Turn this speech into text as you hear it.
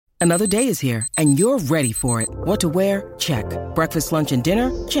Another day is here, and you're ready for it. What to wear? Check. Breakfast, lunch, and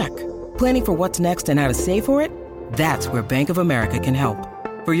dinner? Check. Planning for what's next and how to save for it? That's where Bank of America can help.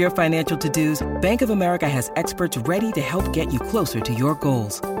 For your financial to-dos, Bank of America has experts ready to help get you closer to your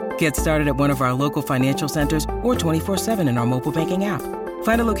goals. Get started at one of our local financial centers or 24/7 in our mobile banking app.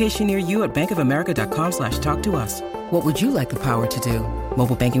 Find a location near you at bankofamerica.com/talktous. What would you like the power to do?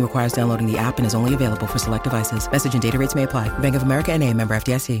 Mobile banking requires downloading the app and is only available for select devices. Message and data rates may apply. Bank of America N.A., member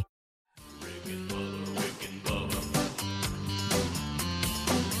FDIC.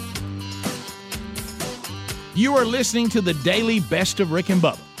 You are listening to the Daily Best of Rick and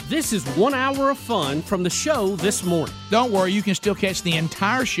Bubba. This is 1 hour of fun from the show this morning. Don't worry, you can still catch the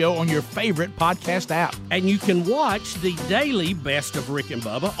entire show on your favorite podcast app. And you can watch the Daily Best of Rick and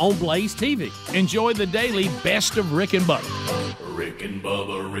Bubba on Blaze TV. Enjoy the Daily Best of Rick and Bubba. Rick and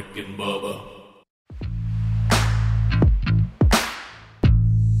Bubba, Rick and Bubba.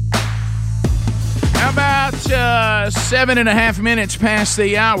 How about 7.5 minutes past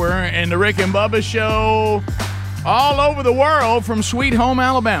the hour, and the Rick and Bubba show all over the world from Sweet Home,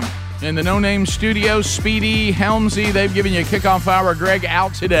 Alabama. In the No Name Studios, Speedy, Helmsy, they've given you a kickoff hour. Greg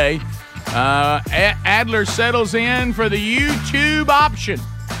out today. Adler settles in for the YouTube option.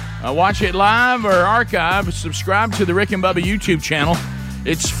 Watch it live or archive. Subscribe to the Rick and Bubba YouTube channel.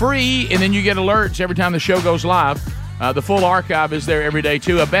 It's free, and then you get alerts every time the show goes live. The full archive is there every day,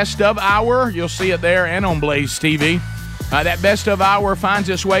 too. A best of hour, you'll see it there and on Blaze TV. That best of hour finds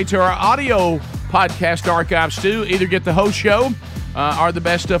its way to our audio podcast archives, too. Either get the whole show or the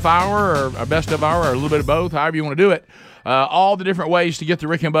best of hour or a best of hour or a little bit of both, however you want to do it. All the different ways to get the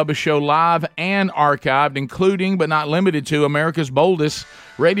Rick and Bubba show live and archived, including but not limited to America's boldest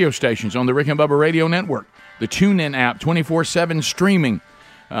radio stations on the Rick and Bubba Radio Network, the TuneIn app, 24/7 streaming.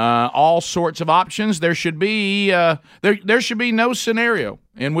 All sorts of options. There should be there should be no scenario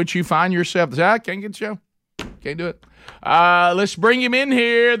in which you find yourself, I can't get the show. Can't do it. Let's bring him in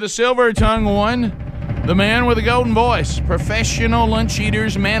here, the silver-tongued one, the man with a golden voice, professional lunch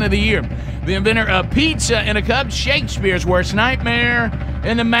eaters, man of the year, the inventor of pizza in a cup, Shakespeare's worst nightmare,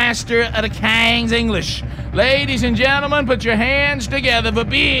 and the master of the King's English. Ladies and gentlemen, put your hands together for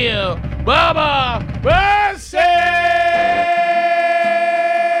Bill Bubba Bussey!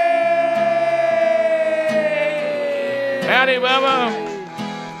 Howdy, Bubba.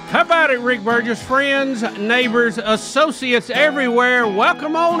 How about it, Rick Burgess? Friends, neighbors, associates everywhere,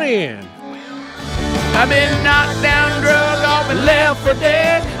 welcome on in. I've been knocked down, drug off, and left for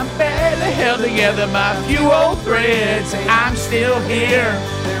dead. I'm barely held together by a few old threads. I'm still here.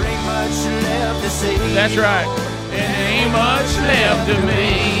 There ain't much left to see. That's right. And there ain't much left of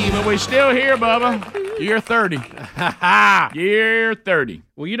me. But we're still here, Bubba. Year 30. Year 30.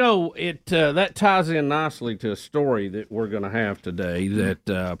 Well, you know, that ties in nicely to a story that we're going to have today,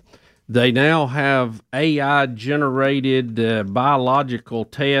 that they now have AI-generated biological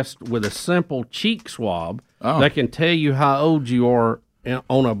test with a simple cheek swab that can tell you how old you are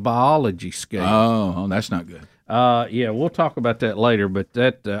on a biology scale. Oh, that's not good. Yeah, we'll talk about that later, but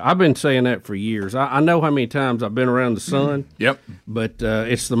that I've been saying that for years. I know how many times I've been around the sun. Yep. But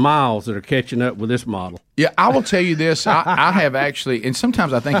it's the miles that are catching up with this model. Yeah, I will tell you this. I have actually, and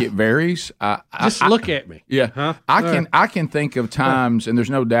sometimes I think it varies. Just look at me. Yeah. Huh? I can think of times, and there's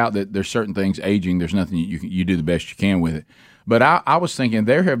no doubt that there's certain things aging. There's nothing you do the best you can with it. But I was thinking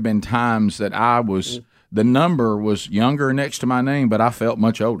there have been times that the number was younger next to my name, but I felt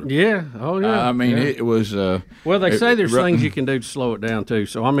much older. Yeah. Oh, yeah. I mean, it was. Well, they say there's things you can do to slow it down, too.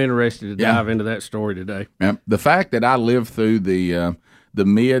 So I'm interested to dive into that story today. The fact that I lived through the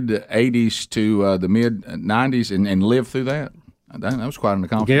mid-'80s to the mid-'90s and lived through that was quite an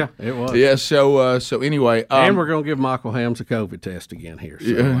accomplishment. Yeah, it was. Yeah, so anyway. And we're going to give Michael Helms a COVID test again here.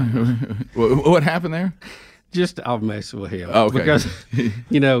 So, what happened there? Just I'll mess with him. Okay. Because,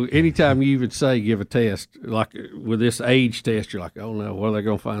 anytime you even say give a test, like with this age test, you're like, oh, no, what are they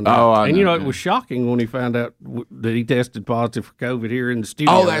going to find out? And, it was shocking when he found out that he tested positive for COVID here in the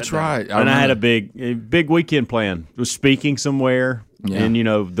studio. Oh, that's right. And I had a big weekend plan. I was speaking somewhere. Yeah. And,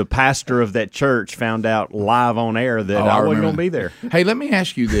 the pastor of that church found out live on air that I wasn't going to be there. Hey, let me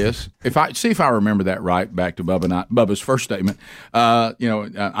ask you this. If I remember that right, back to Bubba's first statement,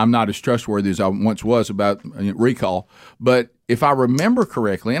 I'm not as trustworthy as I once was about recall. But if I remember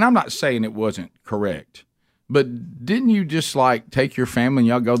correctly, and I'm not saying it wasn't correct, but didn't you just take your family and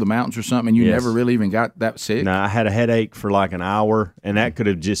y'all go to the mountains or something and you never really even got that sick? No, I had a headache for like an hour, and that could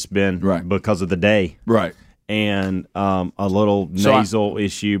have just been because of the day. Right. And a little nasal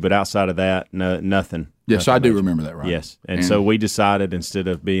issue, but outside of that, nothing. Yes, I do remember that, right? Yes, and so we decided instead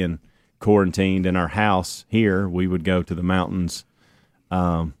of being quarantined in our house here, we would go to the mountains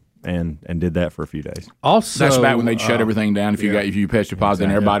and did that for a few days. Also, that's back when they'd shut everything down if you tested positive,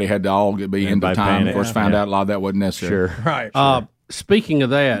 and everybody had to all be in the time. Of course, found out a lot of that wasn't necessary. Sure, right. Sure. Speaking of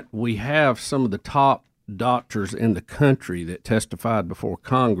that, we have some of the top doctors in the country that testified before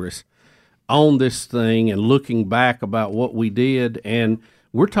Congress on this thing and looking back about what we did. And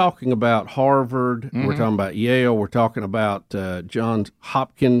we're talking about Harvard, we're talking about Yale, we're talking about Johns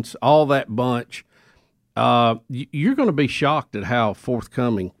Hopkins, all that bunch. You're going to be shocked at how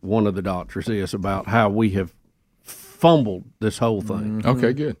forthcoming one of the doctors is about how we have fumbled this whole thing.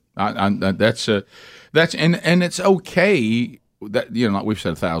 Okay, good. That's and it's okay that, like we've said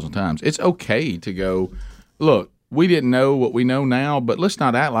 1,000 times, it's okay to go, look, we didn't know what we know now, but let's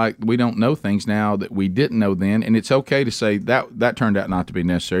not act like we don't know things now that we didn't know then. And it's okay to say that turned out not to be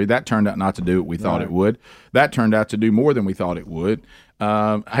necessary. That turned out not to do what we thought it would. That turned out to do more than we thought it would.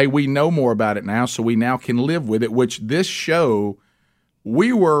 Hey, we know more about it now, so we now can live with it, which this show,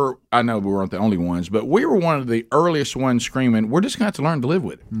 I know we weren't the only ones, but we were one of the earliest ones screaming, we're just going to have to learn to live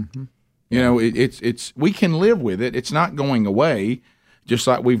with it. Mm-hmm. It's we can live with it. It's not going away. Just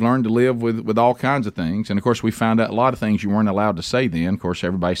like we've learned to live with all kinds of things. And, of course, we found out a lot of things you weren't allowed to say then. Of course,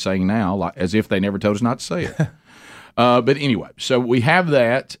 everybody's saying now, like, as if they never told us not to say it. But anyway, so we have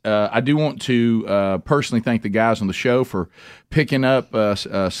that. I do want to personally thank the guys on the show for picking up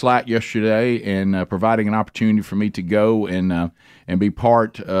slack yesterday and providing an opportunity for me to go and be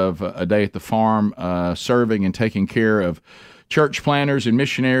part of a day at the farm, serving and taking care of church planners and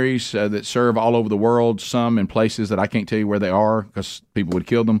missionaries that serve all over the world, some in places that I can't tell you where they are because people would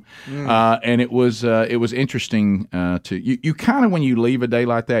kill them. And it was interesting you kind of, when you leave a day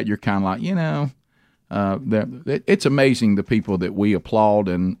like that, you're kind of like, it's amazing the people that we applaud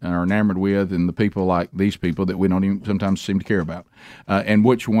and are enamored with, and the people like these people that we don't even sometimes seem to care about, and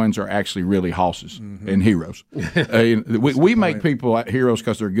which ones are actually really hosses and heroes. We make people heroes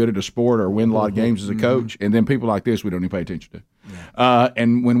because they're good at a sport or win a lot of games as a coach, and then people like this we don't even pay attention to.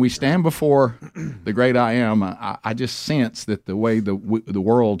 And when we stand before the great I Am, I just sense that the way the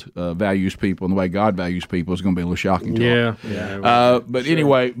world values people and the way God values people is going to be a little shocking to them. But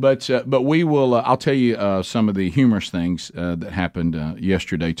anyway, but we will. I'll tell you some of the humorous things that happened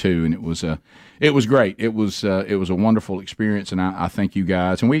yesterday too, and it was great. It was a wonderful experience, and I thank you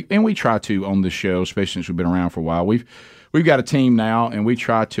guys. And we try to on this show, especially since we've been around for a while. We've got a team now, and we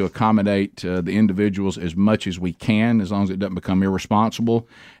try to accommodate the individuals as much as we can, as long as it doesn't become irresponsible.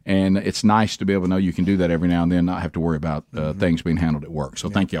 And it's nice to be able to know you can do that every now and then, not have to worry about things being handled at work. So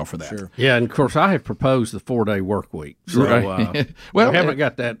thank y'all for that. Sure. Yeah, and of course, I have proposed the 4-day work week. So right. Well, we haven't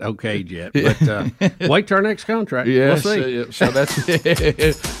got that okayed yet, but wait till our next contract. Yes, we'll see. So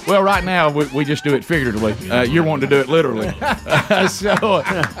that's well, right now we just do it figuratively. You're wanting to do it literally.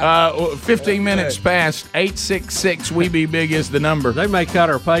 15 minutes past 866 We Be Big is the number. They may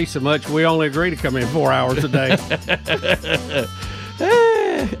cut our pay so much we only agree to come in 4 hours a day.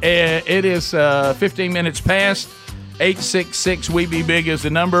 It is 15 minutes past 866 We Be Big is the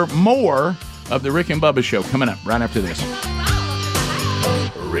number. More of the Rick and Bubba Show coming up right after this.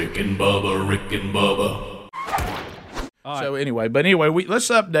 Rick and Bubba, Rick and Bubba. So anyway, let's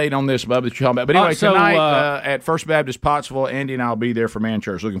update on this, Bubba, that you're talking about. But anyway, tonight at First Baptist Pottsville, Andy and I will be there for Man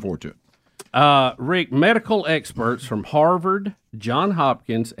Church. Looking forward to it. Rick, medical experts from Harvard, Johns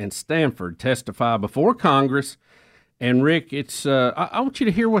Hopkins, and Stanford testify before Congress. And Rick, it's I want you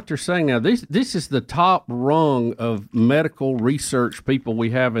to hear what they're saying now. This is the top rung of medical research people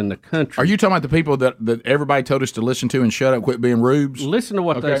we have in the country. Are you talking about the people that everybody told us to listen to and shut up, quit being rubes? Listen to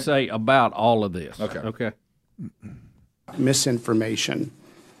what they say about all of this. Okay. Misinformation.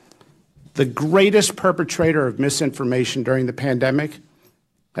 The greatest perpetrator of misinformation during the pandemic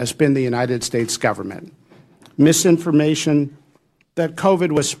has been the United States government. Misinformation that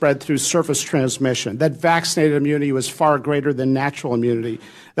COVID was spread through surface transmission, that vaccinated immunity was far greater than natural immunity,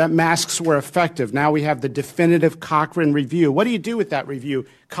 that masks were effective. Now we have the definitive Cochrane review. What do you do with that review?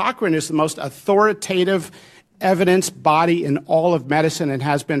 Cochrane is the most authoritative evidence body in all of medicine and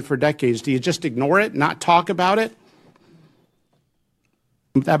has been for decades. Do you just ignore it, not talk about it?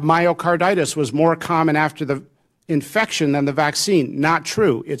 That myocarditis was more common after the infection than the vaccine. Not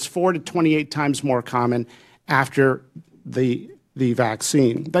true. It's 4 to 28 times more common after the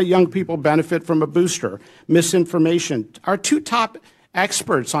vaccine. That young people benefit from a booster. Misinformation. Our two top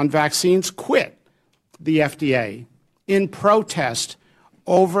experts on vaccines quit the FDA in protest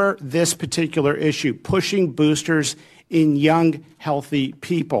over this particular issue, pushing boosters in young, healthy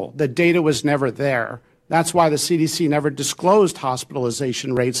people. The data was never there. That's why the CDC never disclosed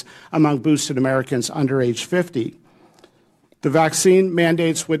hospitalization rates among boosted Americans under age 50. The vaccine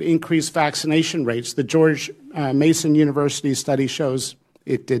mandates would increase vaccination rates. The George Mason University study shows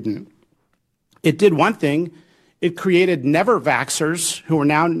It didn't. It did one thing. It created never-vaxxers who are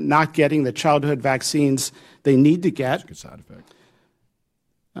now not getting the childhood vaccines they need to get. That's a good side effect.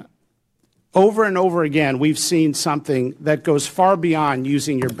 Over and over again, we've seen something that goes far beyond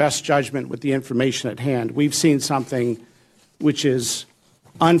using your best judgment with the information at hand. We've seen something which is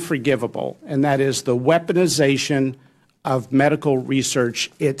unforgivable, and that is the weaponization of medical research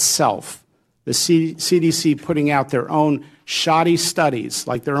itself. The CDC putting out their own shoddy studies,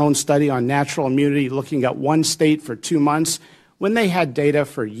 like their own study on natural immunity, looking at one state for 2 months, when they had data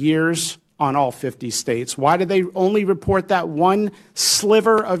for years on all 50 states. Why did they only report that one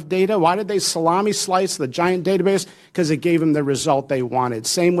sliver of data? Why did they salami slice the giant database? Because it gave them the result they wanted.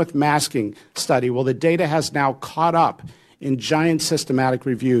 Same with masking study. Well, the data has now caught up in giant systematic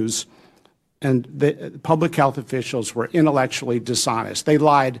reviews, and the public health officials were intellectually dishonest. They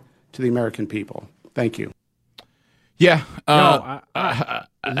lied to the American people. Thank you. Yeah.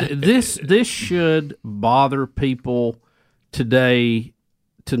 This should bother people today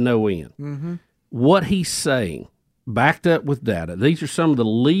to no end. Mm-hmm. What he's saying, backed up with data, these are some of the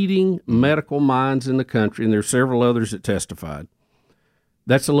leading medical minds in the country, and there are several others that testified.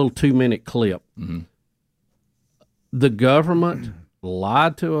 That's a little 2-minute clip. Mm-hmm. The government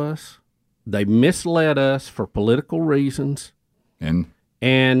lied to us. They misled us for political reasons.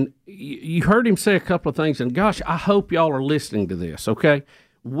 And you heard him say a couple of things, and gosh, I hope y'all are listening to this, okay?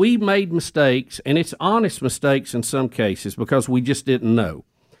 We made mistakes, and it's honest mistakes in some cases because we just didn't know.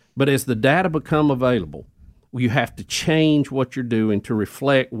 But as the data become available, you have to change what you're doing to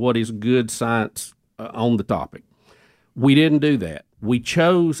reflect what is good science on the topic. We didn't do that. We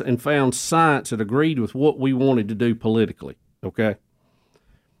chose and found science that agreed with what we wanted to do politically, okay?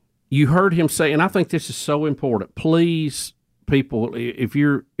 You heard him say, and I think this is so important, please, people, if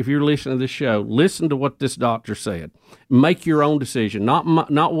you're listening to this show, listen to what this doctor said. Make your own decision, not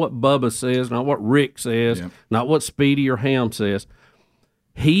what Bubba says, not what Rick says, not what Speedy or Ham says.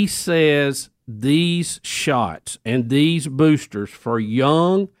 He says these shots and these boosters for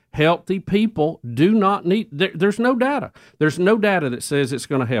young, healthy people do not need, there's no data. There's no data that says it's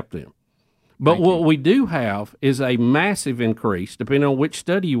going to help them. But what we do have is a massive increase, depending on which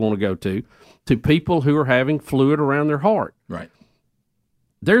study you want to go to people who are having fluid around their heart. Right.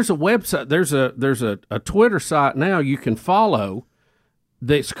 There's a website, there's a Twitter site now you can follow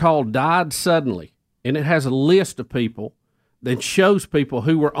that's called Died Suddenly, and it has a list of people that shows people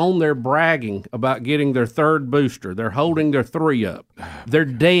who were on there bragging about getting their third booster. They're holding their 3 up. They're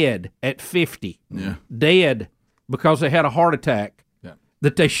dead at 50. Yeah. Dead because they had a heart attack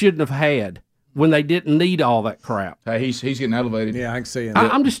that they shouldn't have had when they didn't need all that crap. Hey, he's getting elevated. Yeah, I can see it.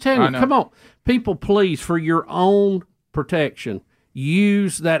 I'm just telling you, come on. People, please, for your own protection,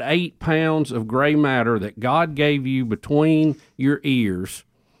 use that 8 pounds of gray matter that God gave you between your ears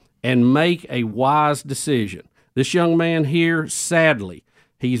and make a wise decision. This young man here, sadly,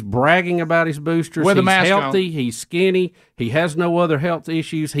 he's bragging about his boosters. With he's a mask healthy. on. He's skinny. He has no other health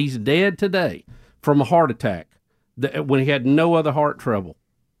issues. He's dead today from a heart attack when he had no other heart trouble.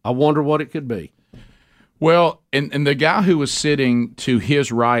 I wonder what it could be. Well, and the guy who was sitting to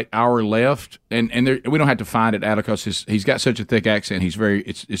his right, our left, and we don't have to find it out because he's got such a thick accent. He's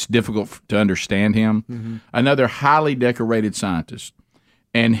it's difficult to understand him. Mm-hmm. Another highly decorated scientist,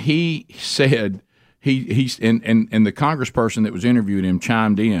 and he said he's and the congressperson that was interviewing him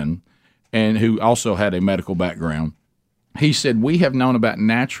chimed in, and who also had a medical background. He said we have known about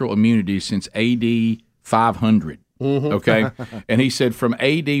natural immunity since AD 500. Mm-hmm. Okay, and he said from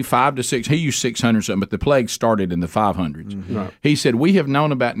AD 5 to 6, he used 600 something, but the plague started in the 500s. Mm-hmm. Right. He said we have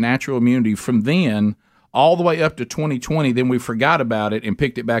known about natural immunity from then all the way up to 2020. Then we forgot about it and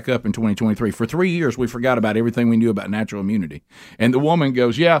picked it back up in 2023. For 3 years, we forgot about everything we knew about natural immunity. And the woman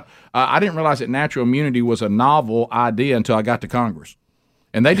goes, I didn't realize that natural immunity was a novel idea until I got to Congress.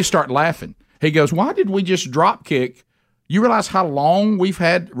 And they just start laughing. He goes, why did we just drop kick? You realize how long we've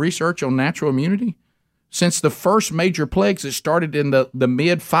had research on natural immunity? Since the first major plagues that started in the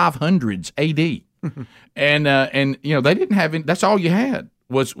mid 500s AD, and they didn't have any, that's all you had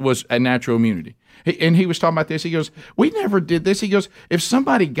was a natural immunity. And he was talking about this. He goes, we never did this. He goes, if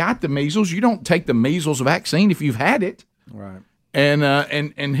somebody got the measles, you don't take the measles vaccine if you've had it, right?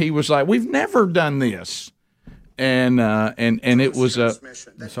 And he was like, we've never done this, and it was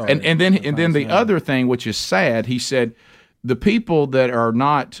and then the other thing, which is sad, he said, the people that are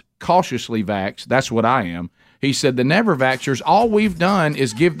not cautiously vaxxed, that's what I am. He said the never vaxxers, all we've done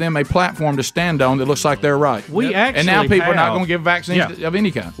is give them a platform to stand on that looks like they're right. And now people are not going to give vaccines of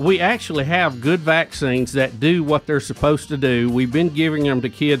any kind. We actually have good vaccines that do what they're supposed to do. We've been giving them to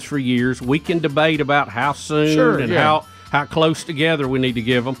kids for years. We can debate about how soon how close together we need to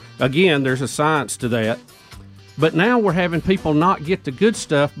give them. Again, there's a science to that. But now we're having people not get the good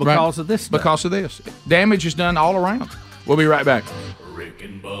stuff because of this stuff. Because of this. Damage is done all around. We'll be right back. Rick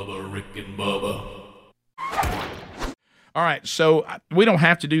and Bubba. All right, so we don't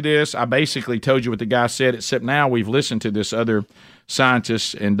have to do this. I basically told you what the guy said, except now we've listened to this other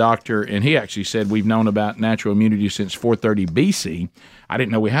scientist and doctor, and he actually said we've known about natural immunity since 430 BC. I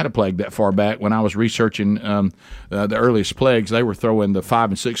didn't know we had a plague that far back. When I was researching the earliest plagues, they were throwing the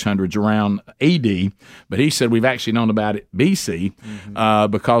 500s and 600s around AD, but he said we've actually known about it BC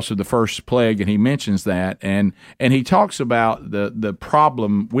because of the first plague, and he mentions that. And he talks about the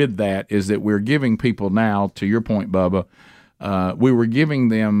problem with that is that we're giving people now, to your point, Bubba, we were giving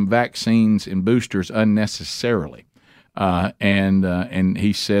them vaccines and boosters unnecessarily. And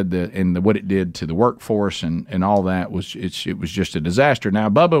he said that, and what it did to the workforce and all that was it was just a disaster. Now,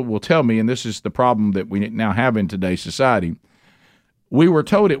 Bubba will tell me, and this is the problem that we now have in today's society. We were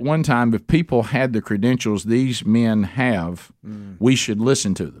told at one time if people had the credentials these men have, we should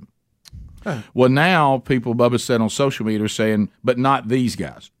listen to them. Well, now people, Bubba said on social media, are saying, but not these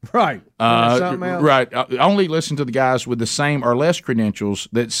guys. Right. Right. Only listen to the guys with the same or less credentials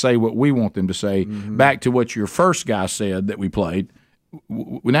that say what we want them to say. Back to what your first guy said that we played.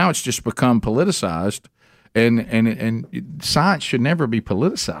 Now it's just become politicized, and science should never be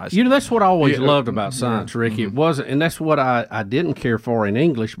politicized. You know, that's what I always loved about science, Ricky. It wasn't, and that's what I didn't care for in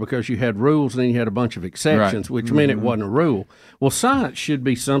English, because you had rules and then you had a bunch of exceptions, which meant it wasn't a rule. Well, science should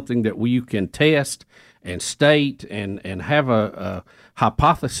be something that you can test and state and have a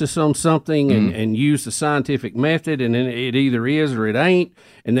hypothesis on something and use the scientific method, and then it either is or it ain't,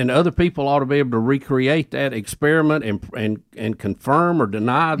 and then other people ought to be able to recreate that experiment and confirm or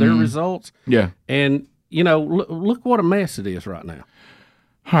deny their results. Yeah. And you know, look what a mess it is right now.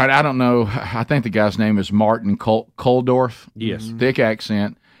 All right, I don't know. I think the guy's name is Martin Koldorf. Yes. Thick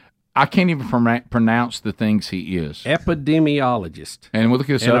accent. I can't even pronounce the things he is. Epidemiologist. And we'll look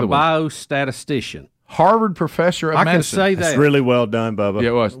at this other one. And a biostatistician. Harvard professor of medicine. I can say that. That's really well done, Bubba.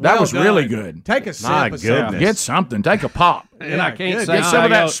 Yeah, it was. That was really good. Take a sip. My of goodness. something. Get something. Take a pop. And I can't say Get some of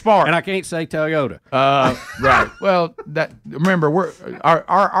that spark. And I can't say Toyota. Right. Well, remember,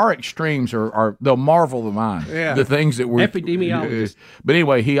 our extremes are they'll marvel the mind. Yeah. The things that we're Epidemiologist. But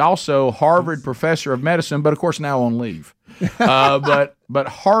anyway, he also Harvard professor of medicine, but of course now on leave. But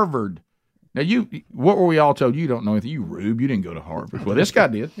Harvard. Now, what were we all told? You don't know anything. You rube. You didn't go to Harvard. Well, this guy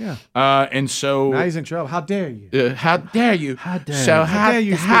did. Yeah. And so Now he's in trouble. How dare you? how dare you? How dare So you? How dare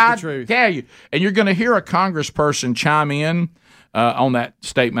you speak the truth? Dare you? And you're going to hear a congressperson chime in on that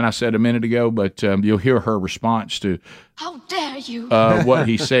statement I said a minute ago, but you'll hear her response to How dare you? What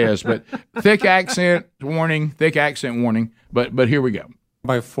he says. But thick accent warning. But here we go.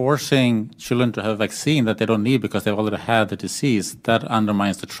 By forcing children to have a vaccine that they don't need because they've already had the disease, that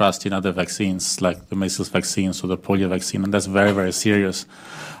undermines the trust in other vaccines like the measles vaccines or the polio vaccine, and that's very, very serious.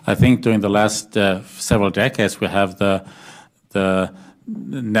 I think during the last several decades, we have the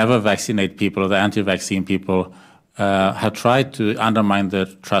never vaccinate people or the anti-vaccine people have tried to undermine the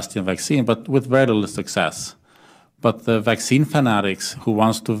trust in vaccine, but with very little success. But the vaccine fanatics who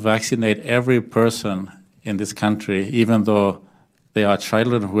wants to vaccinate every person in this country, even though they are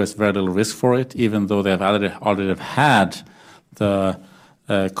children who has very little risk for it, even though they have already had the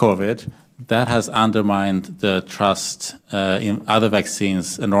COVID, that has undermined the trust in other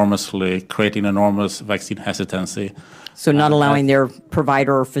vaccines enormously, creating enormous vaccine hesitancy. So not allowing their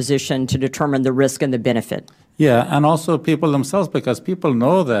provider or physician to determine the risk and the benefit. Yeah, and also people themselves, because people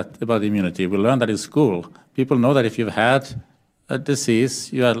know that about immunity. We learn that in school. People know that if you've had a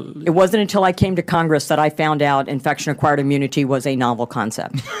disease, you are... It wasn't until I came to Congress that I found out infection-acquired immunity was a novel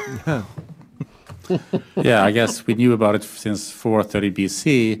concept. Yeah, I guess we knew about it since 430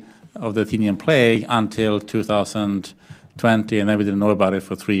 BC of the Athenian plague until 2020, and then we didn't know about it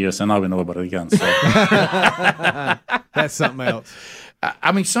for 3 years, and now we know about it again. So. That's something else.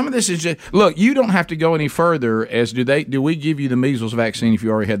 I mean, some of this is just... Look, you don't have to go any further as do we give you the measles vaccine if you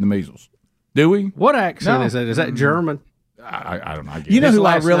already had the measles? Do we? What accent is that? Is that German? I don't know. You know who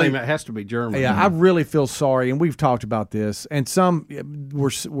I really... It has to be German. Yeah, I really feel sorry, and we've talked about this, and some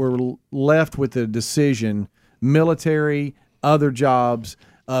were left with the decision, military, other jobs,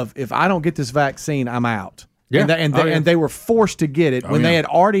 of if I don't get this vaccine, I'm out. Yeah. And they were forced to get it when they had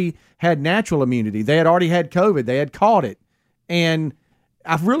already had natural immunity. They had already had COVID. They had caught it. And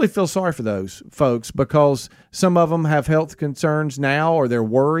I really feel sorry for those folks because some of them have health concerns now or they're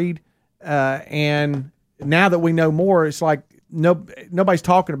worried. And now that we know more, it's like nobody's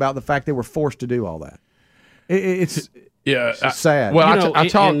talking about the fact they were forced to do all that. Yeah, it's sad. Well, I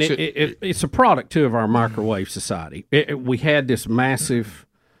talked to... It's a product, too, of our microwave society. We had this massive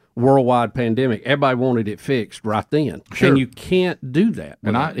worldwide pandemic. Everybody wanted it fixed right then. Sure. And you can't do that.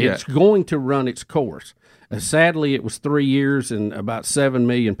 It's going to run its course. Sadly, it was 3 years and about 7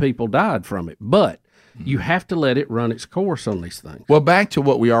 million people died from it. But you have to let it run its course on these things. Well, back to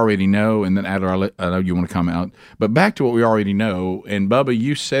what we already know, and then Adler, I know you want to come out, but back to what we already know, and Bubba,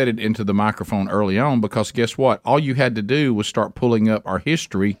 you said it into the microphone early on because guess what? All you had to do was start pulling up our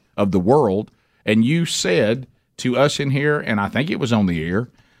history of the world, and you said to us in here, and I think it was on the air,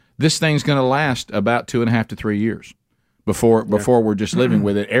 this thing's going to last about 2.5 to 3 years before we're just living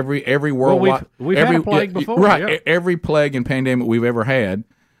with it. Every worldwide, we've had a plague before, right? Yeah. Every plague and pandemic we've ever had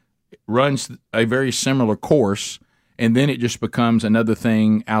runs a very similar course, and then it just becomes another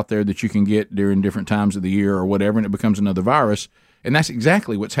thing out there that you can get during different times of the year or whatever, and it becomes another virus. And that's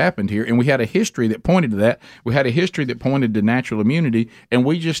exactly what's happened here. And we had a history that pointed to that. We had a history that pointed to natural immunity, and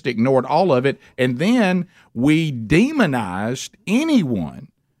we just ignored all of it. And then we demonized anyone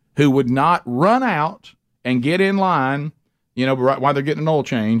who would not run out and get in line, while they're getting an oil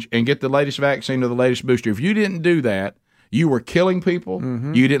change and get the latest vaccine or the latest booster. If you didn't do that, you were killing people.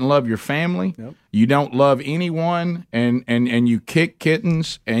 Mm-hmm. You didn't love your family. Yep. You don't love anyone, and you kick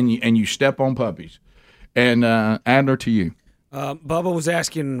kittens and you step on puppies. And Adler, to you. Bubba was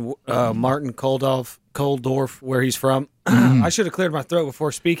asking Martin Koldorf where he's from. I should have cleared my throat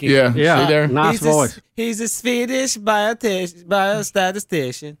before speaking. Yeah. See there? Nice voice. He's a Swedish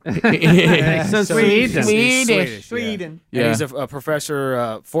biostatistician. Sweden. Yeah. And he's a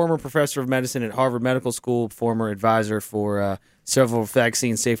professor, former professor of medicine at Harvard Medical School, former advisor for several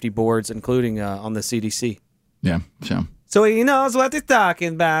vaccine safety boards, including on the CDC. Yeah. So he knows what he's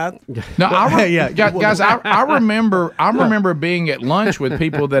talking about. No, guys, I remember being at lunch with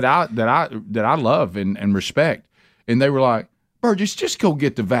people that I love and respect, and they were like, "Burgess, just go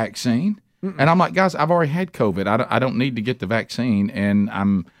get the vaccine." And I'm like, guys, I've already had COVID. I don't need to get the vaccine, and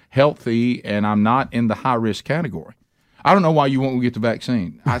I'm healthy, and I'm not in the high risk category. I don't know why you won't get the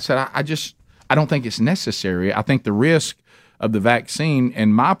vaccine. I said, I don't think it's necessary. I think the risk of the vaccine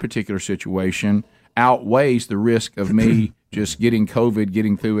in my particular situation outweighs the risk of me just getting COVID,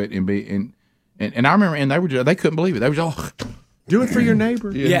 getting through it, and I remember, and they couldn't believe it. They were do it for your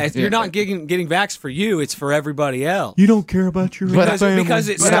neighbor. Yeah, if you're not getting vaxxed for you, it's for everybody else. You don't care about your family. Because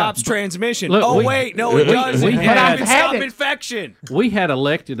it stops transmission. Look, it doesn't. It stops infection. We had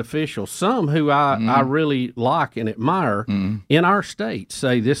elected officials, some who I really like and admire in our state,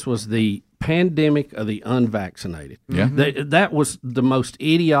 say this was the pandemic of the unvaccinated. Yeah, that was the most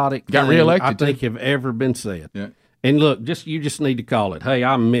idiotic thing I think have ever been said. Yeah. And look, you just need to call it. Hey,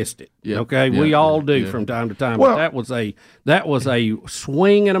 I missed it. Yeah. Okay, we all do from time to time. Well, but that was a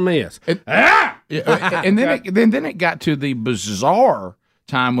swing and a miss. And then it got to the bizarre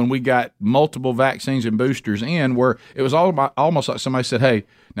time when we got multiple vaccines and boosters in, where it was almost like somebody said, "Hey,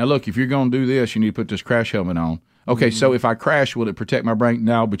 now look, if you're going to do this, you need to put this crash helmet on." Okay, so if I crash, will it protect my brain?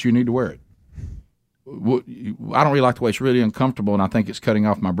 No, but you need to wear it. I don't really like the way it's really uncomfortable, and I think it's cutting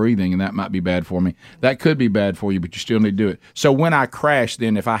off my breathing, and that might be bad for me. That could be bad for you, but you still need to do it. So when I crash,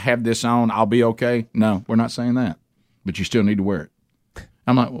 then if I have this on, I'll be okay? No, we're not saying that, but you still need to wear it.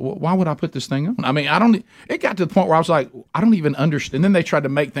 I'm like, why would I put this thing on? I mean, it got to the point where I was like, I don't even understand. And then they tried to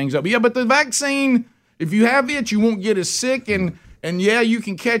make things up. Yeah, but the vaccine, if you have it, you won't get as sick, and yeah, you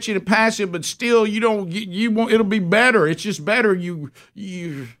can catch it and pass it, but still you won't, it'll be better. It's just better.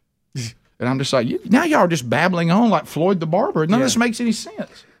 And I'm just like, now y'all are just babbling on like Floyd the Barber. None of this makes any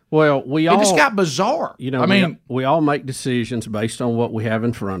sense. Well, it just got bizarre. We all make decisions based on what we have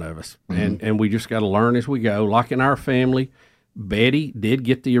in front of us, and we just got to learn as we go. Like in our family, Betty did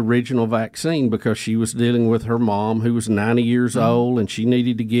get the original vaccine because she was dealing with her mom who was 90 years old, and she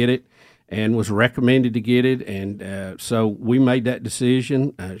needed to get it and was recommended to get it. And so we made that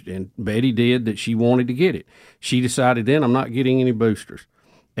decision, and Betty did, that she wanted to get it. She decided then, I'm not getting any boosters.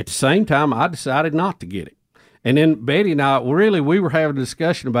 At the same time, I decided not to get it. And then Betty and I, we were having a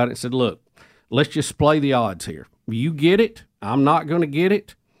discussion about it and said, look, let's just play the odds here. You get it. I'm not going to get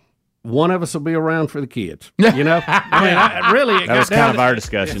it. One of us will be around for the kids. That was kind of our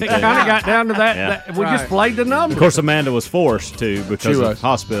discussion. It kind of got down to that. Yeah. We just played the numbers. Of course, Amanda was forced to because of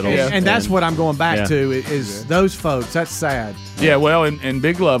hospitals. Yeah. And that's what I'm going back to is those folks. That's sad. Yeah, well, and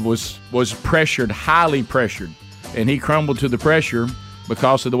Big Love was pressured, highly pressured, and he crumbled to the pressure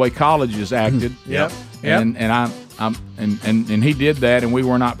because of the way colleges acted. And he did that, and we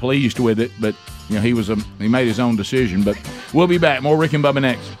were not pleased with it. But he made his own decision. But we'll be back. More Rick and Bubba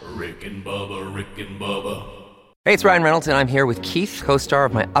next. Rick and Bubba, Rick and Bubba. Hey, it's Ryan Reynolds, and I'm here with Keith, co-star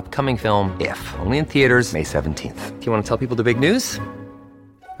of my upcoming film, If, only in theaters May 17th. Do you want to tell people the big news?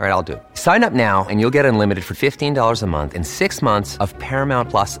 All right, I'll do it. Sign up now and you'll get unlimited for $15 a month and 6 months of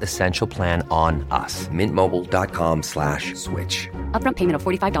Paramount Plus Essential Plan on us. MintMobile.com/switch. Upfront payment of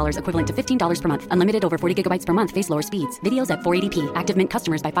 $45 equivalent to $15 per month. Unlimited over 40 gigabytes per month. Face lower speeds. Videos at 480p. Active Mint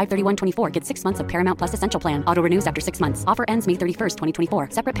customers by 531.24 get 6 months of Paramount Plus Essential Plan. Auto renews after 6 months. Offer ends May 31st, 2024.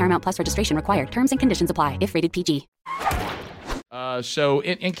 Separate Paramount Plus registration required. Terms and conditions apply if rated PG. So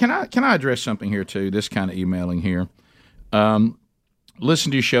can I address something here too? This kind of emailing here.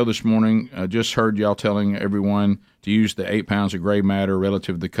 Listened to your show this morning. Just heard y'all telling everyone to use the 8 pounds of gray matter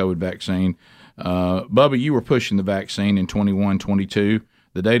relative to the COVID vaccine. Bubba, you were pushing the vaccine in 21, 22.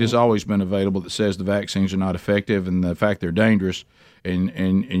 The data's always been available that says the vaccines are not effective and the fact they're dangerous.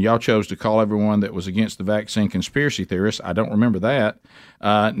 And y'all chose to call everyone that was against the vaccine conspiracy theorists. I don't remember that.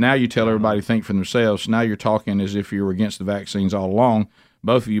 Now you tell everybody to think for themselves. Now you're talking as if you were against the vaccines all along.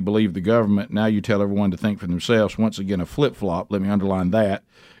 Both of you believe the government. Now you tell everyone to think for themselves. Once again, a flip-flop. Let me underline that.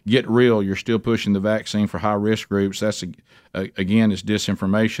 Get real. You're still pushing the vaccine for high-risk groups. That's, again, is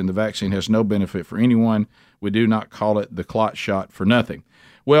disinformation. The vaccine has no benefit for anyone. We do not call it the clot shot for nothing.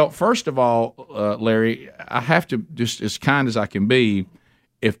 Well, first of all, Larry, I have to, just as kind as I can be,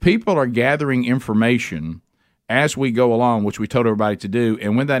 if people are gathering information as we go along, which we told everybody to do,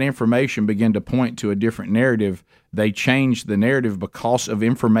 and when that information began to point to a different narrative, they changed the narrative because of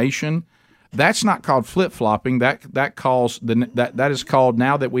information. That's not called flip-flopping. That is called,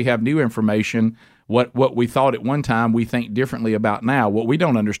 now that we have new information, what we thought at one time we think differently about now. What we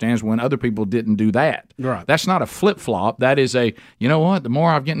don't understand is when other people didn't do that. Right. That's not a flip-flop. That is a, you know what, the more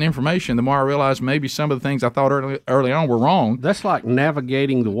I'm getting information, the more I realize maybe some of the things I thought early on were wrong. That's like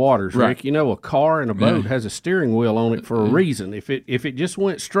navigating the waters, Rick. Right. You know, a car and a boat has a steering wheel on it for a reason. If it just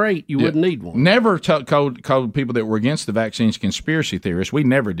went straight, you wouldn't need one. Never called people that were against the vaccines conspiracy theorists. We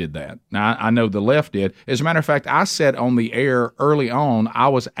never did that. Now, I know the left did. As a matter of fact, I said on the air early on, I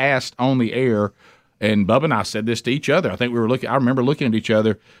was asked on the air, and Bubba and I said this to each other. I think I remember looking at each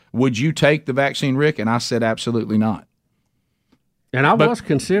other, would you take the vaccine, Rick? And I said, absolutely not. And I was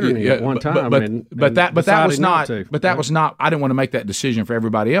considering it at one time. But that was not, I didn't want to make that decision for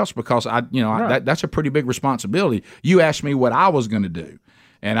everybody else because that's a pretty big responsibility. You asked me what I was going to do.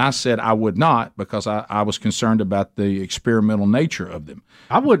 And I said I would not because I was concerned about the experimental nature of them.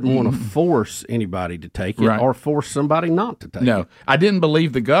 I wouldn't want to force anybody to take it or force somebody not to take it. No, I didn't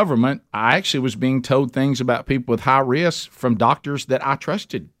believe the government. I actually was being told things about people with high risk from doctors that I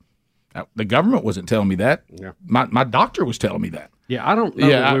trusted. Now, the government wasn't telling me that. Yeah. My doctor was telling me that. Yeah, I don't know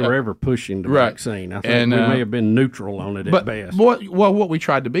that we were ever pushing the vaccine. I think we may have been neutral on it at best. What we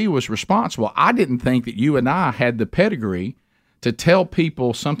tried to be was responsible. I didn't think that you and I had the pedigree to tell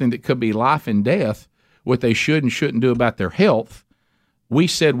people something that could be life and death, what they should and shouldn't do about their health. We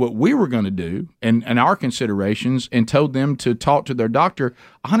said what we were going to do and our considerations and told them to talk to their doctor.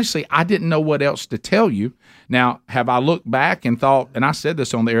 Honestly, I didn't know what else to tell you. Now, have I looked back and thought, and I said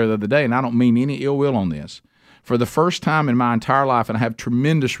this on the air the other day, and I don't mean any ill will on this, for the first time in my entire life, and I have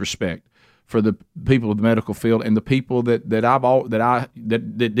tremendous respect for the people of the medical field and the people that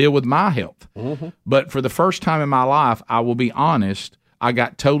deal with my health. Mm-hmm. But for the first time in my life, I will be honest, I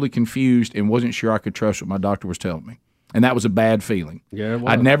got totally confused and wasn't sure I could trust what my doctor was telling me. And that was a bad feeling. Yeah,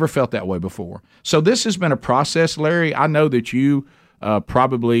 I'd never felt that way before. So this has been a process, Larry. I know that you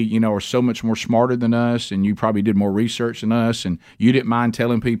probably, are so much more smarter than us, and you probably did more research than us, and you didn't mind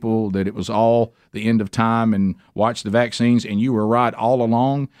telling people that it was all the end of time and watch the vaccines, and you were right all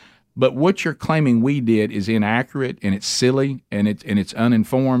along. But what you're claiming we did is inaccurate, and it's silly, and it's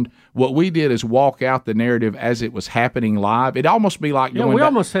uninformed. What we did is walk out the narrative as it was happening live. It'd almost be like we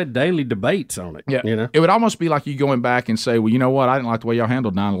almost had daily debates on it. Yeah, It would almost be like you going back and say, well, you know what? I didn't like the way y'all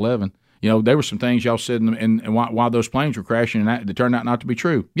handled 9/11. There were some things y'all said and while those planes were crashing, and that turned out not to be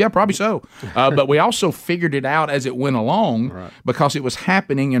true. Yeah, probably so. But we also figured it out as it went along because it was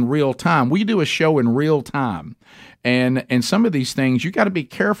happening in real time. We do a show in real time. And some of these things, you got to be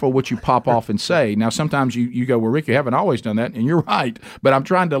careful what you pop off and say. Now, sometimes you go, well, Rick, you haven't always done that, and you're right. But I'm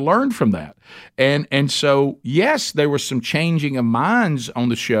trying to learn from that. And so, yes, there was some changing of minds on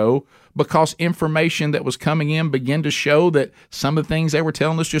the show because information that was coming in began to show that some of the things they were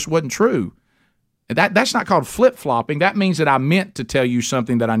telling us just wasn't true. That's not called flip-flopping. That means that I meant to tell you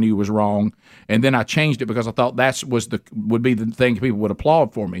something that I knew was wrong, and then I changed it because I thought would be the thing people would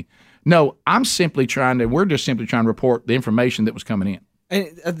applaud for me. No, we're just simply trying to report the information that was coming in.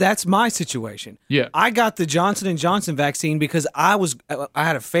 And that's my situation. Yeah. I got the Johnson & Johnson vaccine because I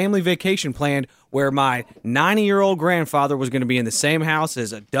had a family vacation planned where my 90-year-old grandfather was going to be in the same house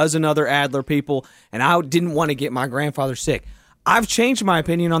as a dozen other Adler people, and I didn't want to get my grandfather sick. I've changed my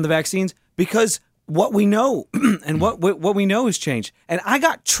opinion on the vaccines because what we know and what we know has changed. And I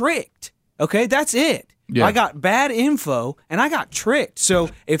got tricked. Okay, that's it. Yeah. I got bad info and I got tricked. So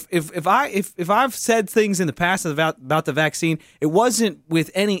if I've said things in the past about the vaccine, it wasn't with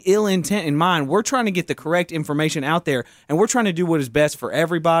any ill intent in mind. We're trying to get the correct information out there, and we're trying to do what is best for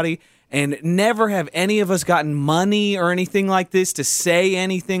everybody. And never have any of us gotten money or anything like this to say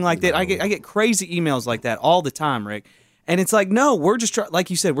anything like that. I get crazy emails like that all the time, Rick. And it's like, no, we're just like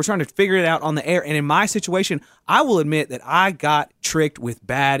you said, we're trying to figure it out on the air. And in my situation, I will admit that I got tricked with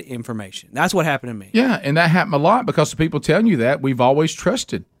bad information. That's what happened to me. Yeah, and that happened a lot because the people telling you that we've always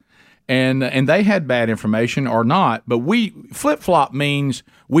trusted. And they had bad information or not, but we flip-flop means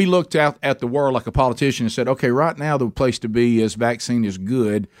we looked out at the world like a politician and said, okay, right now the place to be is vaccine is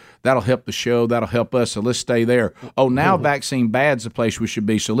good. That'll help the show. That'll help us, so let's stay there. Oh, now vaccine bad's the place we should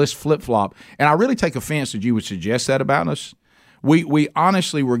be, so let's flip-flop. And I really take offense that you would suggest that about us. We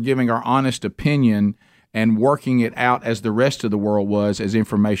honestly were giving our honest opinion and working it out as the rest of the world was as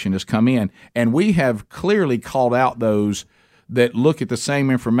information has come in. And we have clearly called out those that look at the same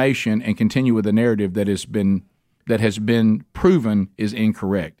information and continue with a narrative that has been proven is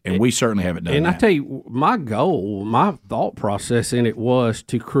incorrect, and we certainly haven't done that. And I tell you, my goal, my thought process in it was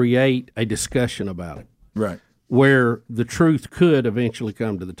to create a discussion about it, right, where the truth could eventually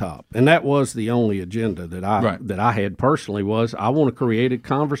come to the top, and that was the only agenda that I had personally. Was I want to create a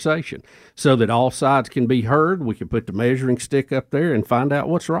conversation so that all sides can be heard. We can put the measuring stick up there and find out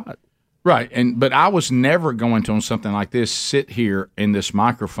what's right. Right, but I was never going to, on something like this, sit here in this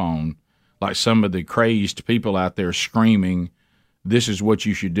microphone like some of the crazed people out there screaming, this is what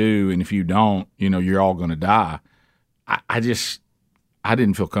you should do, and if you don't, you're all going to die. I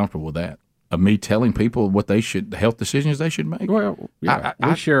didn't feel comfortable with that, of me telling people what they should, the health decisions they should make. Well, yeah,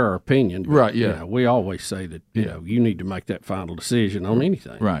 we share our opinion. But, right, yeah. We always say that, you need to make that final decision on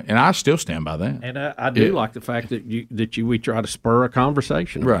anything. Right, and I still stand by that. And I do like the fact that we try to spur a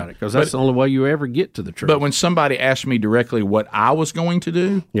conversation about it, because that's the only way you ever get to the truth. But when somebody asked me directly what I was going to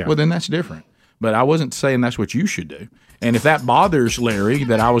do, well, then that's different. But I wasn't saying that's what you should do. And if that bothers Larry,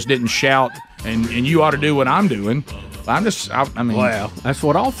 that I didn't shout, and you ought to do what I'm doing, I mean. Wow, that's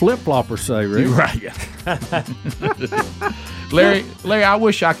what all flip-floppers say, Rick. Right. Larry, I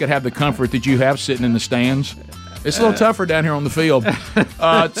wish I could have the comfort that you have sitting in the stands. It's a little tougher down here on the field.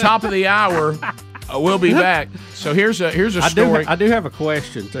 Top of the hour, we'll be back. So here's a story. I do have a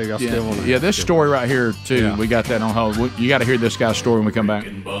question, too. This story right here, too. Yeah. We got that on hold. You got to hear this guy's story when we come back.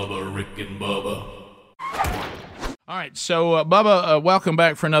 Rick and Bubba. All right, so Bubba, welcome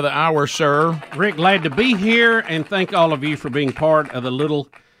back for another hour, sir. Rick, glad to be here, and thank all of you for being part of the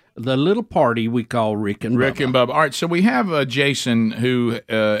little party we call Rick and Bubba. All right, so we have Jason, who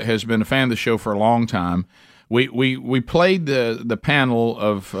has been a fan of the show for a long time. We played the panel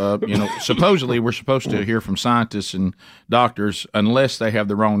of supposedly we're supposed to hear from scientists and doctors unless they have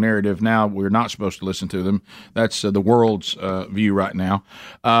the wrong narrative. Now we're not supposed to listen to them. That's the world's view right now,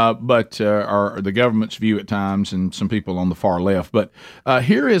 but or the government's view at times, and some people on the far left. But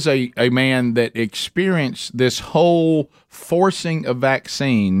here is a man that experienced this whole forcing of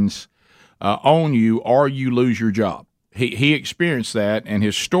vaccines on you, or you lose your job. He experienced that, and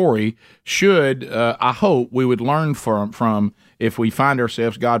his story should, I hope, we would learn from if we find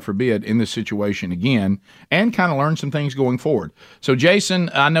ourselves, God forbid, in this situation again, and kind of learn some things going forward. So, Jason,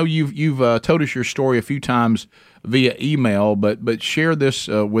 I know you've told us your story a few times via email, but share this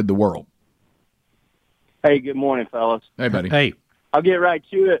with the world. Hey, good morning, fellas. Hey, buddy. Hey. I'll get right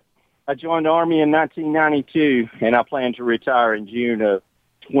to it. I joined the Army in 1992, and I plan to retire in June of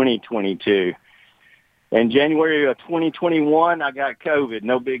 2022. In January of 2021, I got COVID.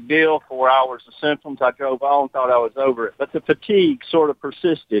 No big deal. 4 hours of symptoms. I drove on, thought I was over it. But the fatigue sort of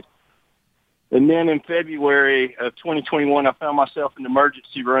persisted. And then in February of 2021, I found myself in the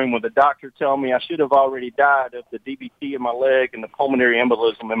emergency room with a doctor telling me I should have already died of the DVT in my leg and the pulmonary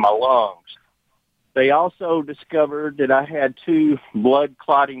embolism in my lungs. They also discovered that I had 2 blood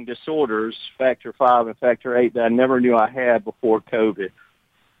clotting disorders, factor 5 and factor 8, that I never knew I had before COVID.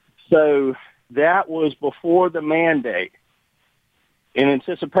 So that was before the mandate. In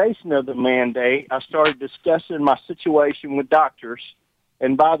anticipation of the mandate, I started discussing my situation with doctors.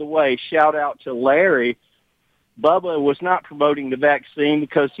 And by the way, shout out to Larry. Bubba was not promoting the vaccine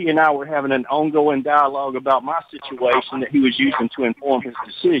because he and I were having an ongoing dialogue about my situation that he was using to inform his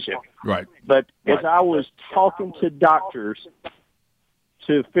decision. Right. But as I was talking to doctors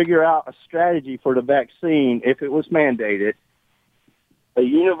to figure out a strategy for the vaccine if it was mandated, a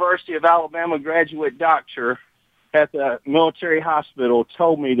University of Alabama graduate doctor at the military hospital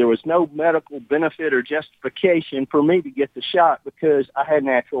told me there was no medical benefit or justification for me to get the shot because I had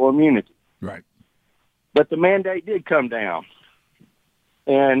natural immunity. Right. But the mandate did come down.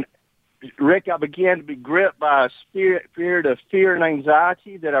 And, Rick, I began to be gripped by a spirit of fear and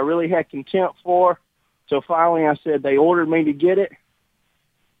anxiety that I really had contempt for. So finally I said, they ordered me to get it.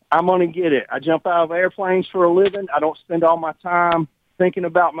 I'm going to get it. I jump out of airplanes for a living. I don't spend all my time thinking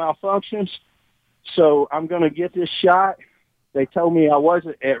about malfunctions. So I'm going to get this shot. They told me I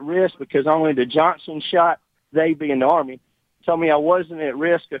wasn't at risk because only the Johnson shot, they being the Army, told me I wasn't at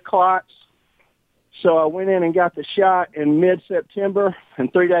risk of clots. So I went in and got the shot in mid-September,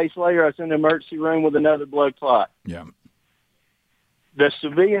 and 3 days later I was in the emergency room with another blood clot. Yeah. The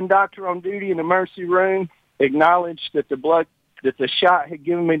civilian doctor on duty in the emergency room acknowledged that the shot had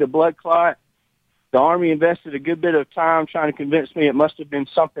given me the blood clot. The Army invested a good bit of time trying to convince me it must have been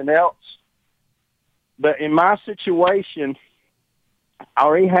something else. But in my situation, I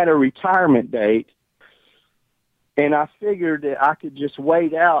already had a retirement date, and I figured that I could just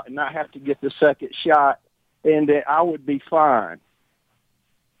wait out and not have to get the second shot and that I would be fine.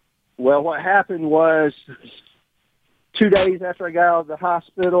 Well, what happened was 2 days after I got out of the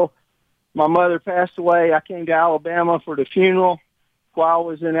hospital, my mother passed away. I came to Alabama for the funeral. While I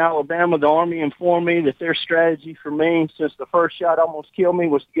was in Alabama, the Army informed me that their strategy for me, since the first shot almost killed me,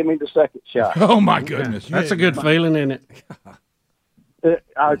 was to give me the second shot. Oh, my goodness. That's a good feeling, isn't it?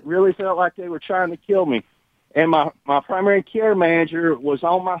 I really felt like they were trying to kill me. And my primary care manager was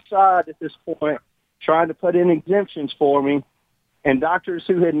on my side at this point, trying to put in exemptions for me. And doctors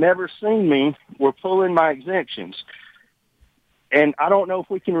who had never seen me were pulling my exemptions. And I don't know if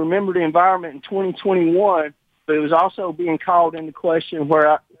we can remember the environment in 2021, but it was also being called into question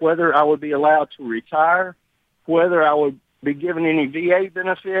whether I would be allowed to retire, whether I would be given any VA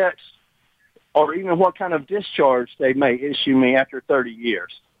benefits, or even what kind of discharge they may issue me after 30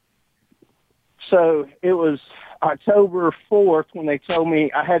 years. So it was October 4th when they told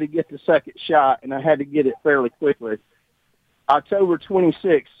me I had to get the second shot, and I had to get it fairly quickly. October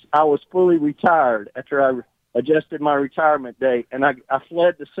 26th, I was fully retired after I adjusted my retirement date, and I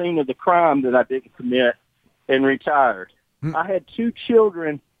fled the scene of the crime that I didn't commit and retired. I had two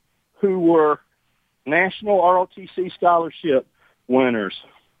children who were National ROTC Scholarship winners.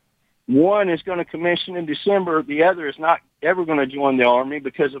 One is going to commission in December. The other is not ever going to join the Army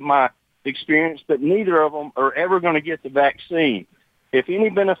because of my experience, but neither of them are ever going to get the vaccine. If any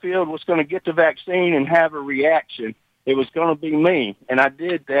Benefield was going to get the vaccine and have a reaction, it was going to be me. And I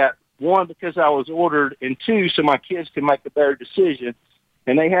did that, one, because I was ordered, and two, so my kids could make a better decision.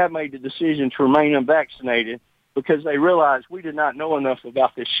 And they have made the decision to remain unvaccinated because they realized we did not know enough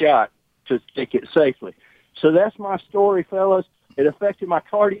about this shot to take it safely. So that's my story, fellas. It affected my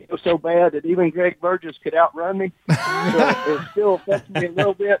cardio so bad that even Greg Burgess could outrun me. So it still affects me a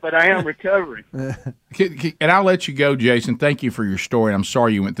little bit, but I am recovering. And I'll let you go, Jason. Thank you for your story. I'm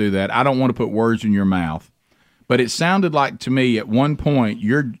sorry you went through that. I don't want to put words in your mouth, but it sounded like to me at one point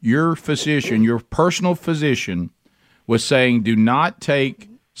your physician, your personal physician, was saying, do not take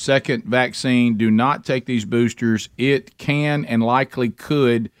second vaccine, do not take these boosters. It can and likely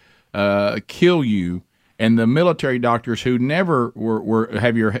could kill you. And the military doctors who never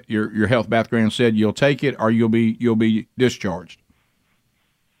have your health background said you'll take it or you'll be discharged.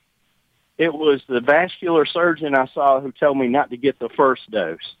 It was the vascular surgeon I saw who told me not to get the first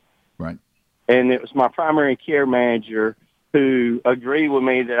dose. Right. And it was my primary care manager who agreed with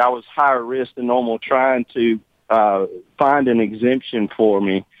me that I was higher risk than normal, trying to find an exemption for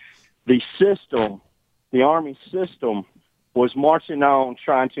me. The system, the Army system, was marching on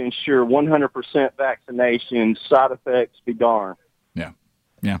trying to ensure 100% vaccination, side effects be darned.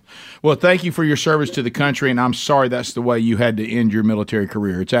 Yeah. Well, thank you for your service to the country, and I'm sorry that's the way you had to end your military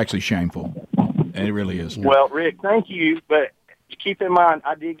career. It's actually shameful, and it really is. Well, Rick, thank you, but keep in mind,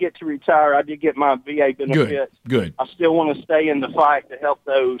 I did get to retire. I did get my VA benefits. Good. I still want to stay in the fight to help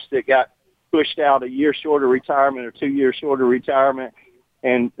those that got pushed out a year short of retirement or 2 years short of retirement,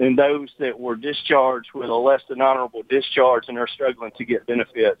 and those that were discharged with a less than honorable discharge and are struggling to get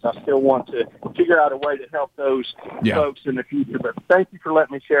benefits. I still want to figure out a way to help those folks in the future. But thank you for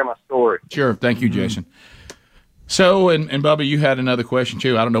letting me share my story. Sure. Thank you, Jason. So, and Bubba, you had another question,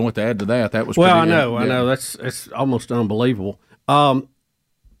 too. I don't know what to add to that. That was well, pretty I know. That's almost unbelievable. I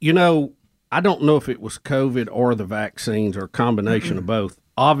don't know if it was COVID or the vaccines or a combination of both.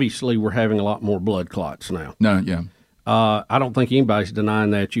 Obviously, we're having a lot more blood clots now. No, yeah. I don't think anybody's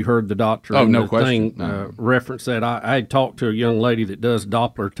denying that. You heard the doctor. Oh, no question. Reference that. I had talked to a young lady that does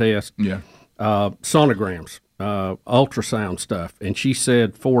Doppler tests, sonograms, ultrasound stuff, and she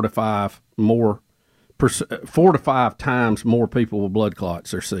said 4 to 5 times more people with blood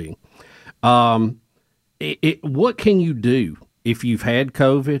clots they're seeing. What can you do if you've had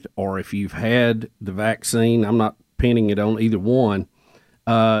COVID or if you've had the vaccine? I'm not pinning it on either one,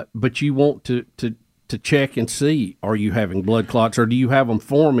 but you want to check and see, are you having blood clots or do you have them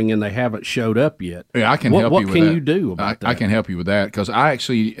forming and they haven't showed up yet? Yeah, I can help you with that. What can you do about that? I can help you with that because I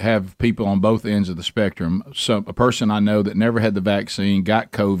actually have people on both ends of the spectrum. So a person I know that never had the vaccine,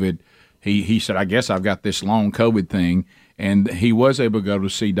 got COVID, he said, I guess I've got this long COVID thing. And he was able to go to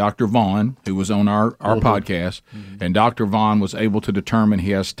see Dr. Vaughn, who was on our podcast, and Dr. Vaughn was able to determine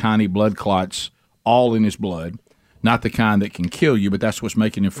he has tiny blood clots all in his blood, not the kind that can kill you, but that's what's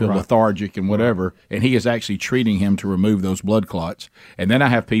making him feel lethargic and whatever, and he is actually treating him to remove those blood clots. And then I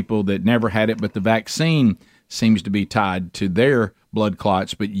have people that never had it, but the vaccine seems to be tied to their blood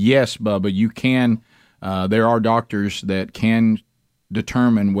clots. But yes, Bubba, you can, there are doctors that can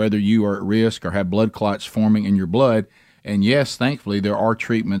determine whether you are at risk or have blood clots forming in your blood. And yes, thankfully, there are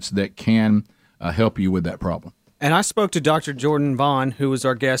treatments that can help you with that problem. And I spoke to Dr. Jordan Vaughn, who was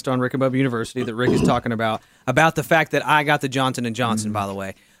our guest on Rick and Bubba University that Rick is talking about the fact that I got the Johnson & Johnson, by the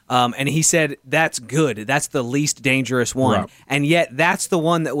way. And he said, that's good. That's the least dangerous one. Right. And yet, that's the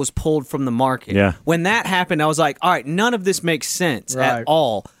one that was pulled from the market. Yeah. When that happened, I was like, all right, none of this makes sense at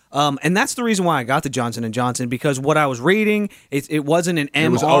all. And that's the reason why I got the Johnson & Johnson, because what I was reading, it wasn't an mRNA. It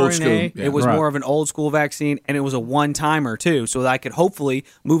was old school. Yeah. It was more of an old school vaccine, and it was a one-timer, too, so that I could hopefully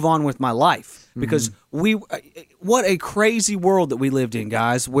move on with my life. Because what a crazy world that we lived in,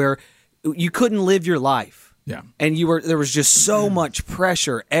 guys, where you couldn't live your life. Yeah. And there was just so much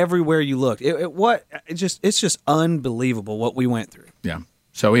pressure everywhere you looked. It's just unbelievable what we went through. Yeah.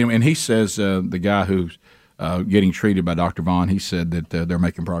 So, and he says the guy who's getting treated by Dr. Vaughn, he said that they're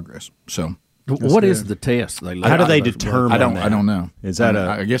making progress. So, what is the test? How do they determine? I don't know. Is that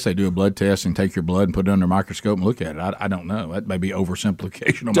I guess they do a blood test and take your blood and put it under a microscope and look at it. I don't know. That may be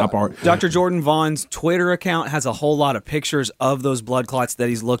oversimplification on my part. Dr. Jordan Vaughn's Twitter account has a whole lot of pictures of those blood clots that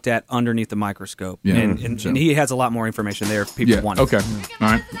he's looked at underneath the microscope. Yeah. And he has a lot more information there if people want it. Okay. All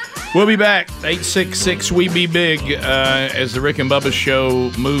right. We'll be back. 866-WE-BE-BIG as the Rick and Bubba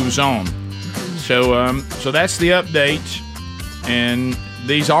show moves on. So that's the update, and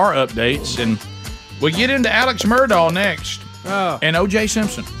these are updates, and we'll get into Alex Murdaugh next, and O.J.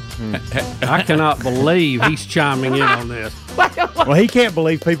 Simpson. I cannot believe he's chiming in on this. Well, he can't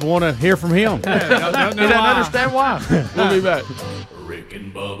believe people want to hear from him. He doesn't understand why. We'll be back. Rick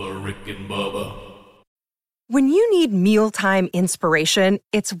and Bubba, Rick and Bubba. When you need mealtime inspiration,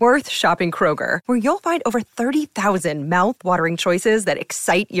 it's worth shopping Kroger, where you'll find over 30,000 mouth-watering choices that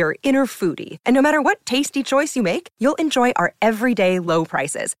excite your inner foodie. And no matter what tasty choice you make, you'll enjoy our everyday low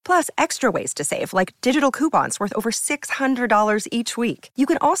prices, plus extra ways to save, like digital coupons worth over $600 each week. You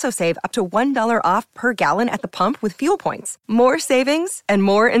can also save up to $1 off per gallon at the pump with fuel points. More savings and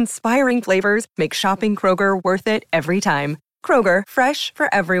more inspiring flavors make shopping Kroger worth it every time. Kroger, fresh for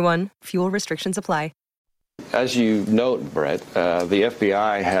everyone. Fuel restrictions apply. As you note, Brett, the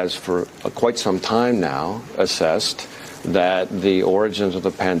FBI has for quite some time now assessed that the origins of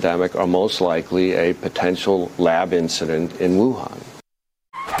the pandemic are most likely a potential lab incident in Wuhan.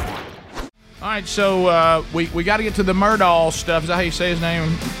 All right, so we got to get to the Murdaugh stuff. Is that how you say his name?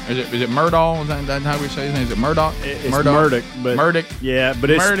 Is it Murdaugh? Is that how we say his name? Is it Murdoch? It's Murdoch. Murdoch. Yeah, but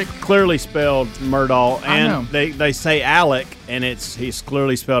it's clearly spelled Murdaugh, and they say Alec, and he's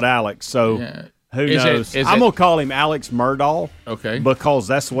clearly spelled Alex. So. Yeah. Who knows? I'm going to call him Alex Murdaugh. Okay. Because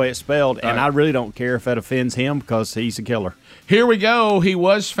that's the way it's spelled, and I really don't care if that offends him because he's a killer. Here we go. He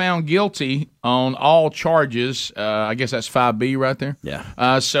was found guilty on all charges. I guess that's 5B right there.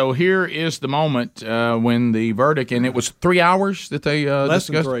 Yeah. So here is the moment when the verdict, and it was 3 hours that they Less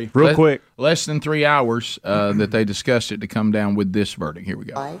discussed. Than 3. Real quick. Less than 3 hours that they discussed it to come down with this verdict. Here we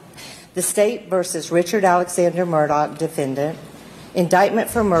go. The State versus Richard Alexander Murdaugh, defendant. Indictment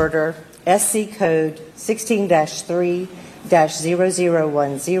for murder. SC Code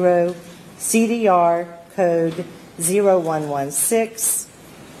 16-3-0010, CDR Code 0116.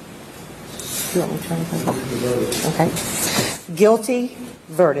 You want me to turn it over? Okay. Guilty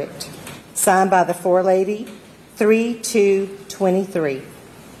verdict. Signed by the forelady, 3-2-23.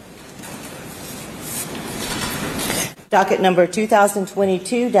 Docket number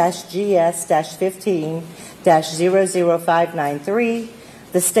 2022-GS-15-00593.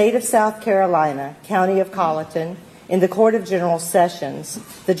 The State of South Carolina, County of Colleton, in the Court of General Sessions,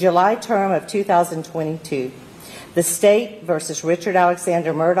 the July term of 2022, The State versus Richard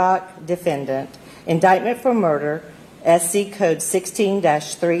Alexander Murdaugh, defendant. Indictment for murder, SC Code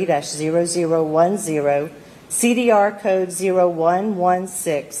 16-3-0010, CDR Code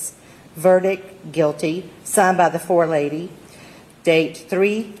 0116. Verdict, guilty. Signed by the forelady. Date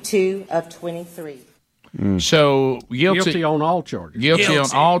 3/2/23. So guilty on all charges. Guilty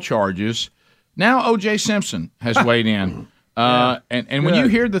on all charges. Now O.J. Simpson has weighed in. And when you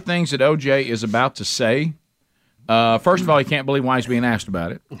hear the things that O.J. is about to say, first of all, he can't believe why he's being asked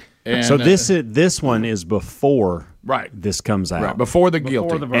about it. And, so this one is before this comes out. Right, before the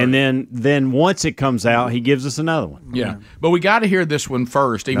guilty. And then once it comes out, he gives us another one. Yeah. But we got to hear this one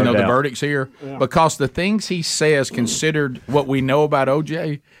first, even though the verdict's here, because the things he says, considered what we know about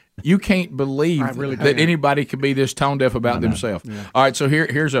O.J., you can't believe that anybody could be this tone deaf about themselves. Yeah. All right, so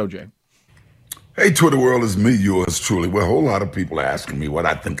here's O.J. Hey, Twitter world, it's me, yours truly. Well, a whole lot of people are asking me what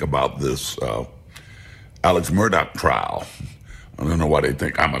I think about this Alex Murdaugh trial. I don't know why they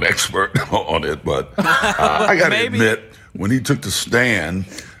think I'm an expert on it, but I got to admit, when he took the stand,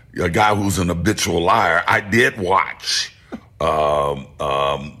 a guy who's an habitual liar, I did watch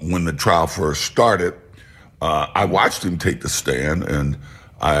when the trial first started. I watched him take the stand, and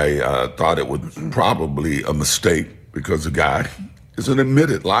I thought it was probably a mistake because the guy is an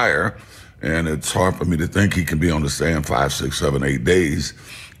admitted liar, and it's hard for me to think he can be on the stand 5, 6, 7, 8 days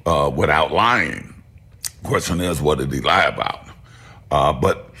without lying. Question is, what did he lie about?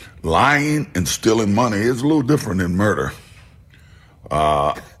 But lying and stealing money is a little different than murder.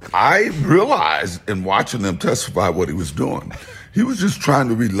 I realized in watching them testify what he was doing. He was just trying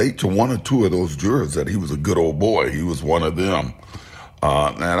to relate to one or two of those jurors that he was a good old boy. He was one of them.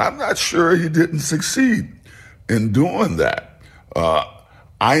 And I'm not sure he didn't succeed in doing that.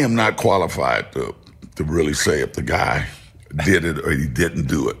 I am not qualified to really say if the guy did it or he didn't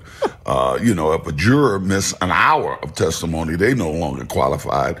do it. If a juror missed an hour of testimony, they no longer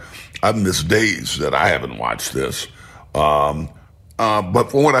qualified. I've missed days that I haven't watched this. But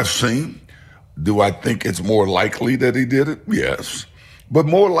from what I've seen, do I think it's more likely that he did it? Yes. But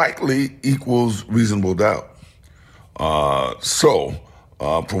more likely equals reasonable doubt.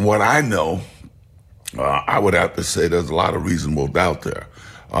 From what I know, I would have to say there's a lot of reasonable doubt there.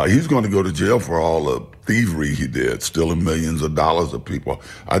 He's going to go to jail for all the thievery he did, stealing millions of dollars of people.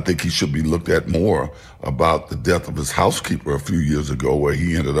 I think he should be looked at more about the death of his housekeeper a few years ago, where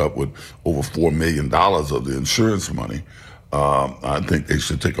he ended up with over $4 million of the insurance money. I think they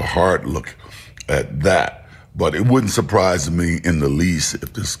should take a hard look at that. But it wouldn't surprise me in the least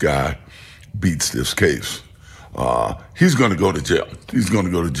if this guy beats this case. He's going to go to jail. He's going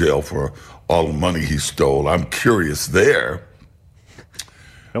to go to jail for all the money he stole. I'm curious there.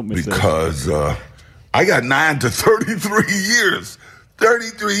 Because I got 9 to 33 years.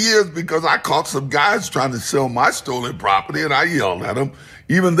 33 years because I caught some guys trying to sell my stolen property, and I yelled at them.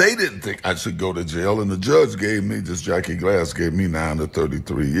 Even they didn't think I should go to jail, and the judge gave me, Jackie Glass gave me 9 to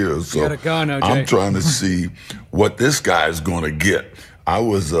 33 years. So you got a gun, OJ. I'm trying to see what this guy is going to get. I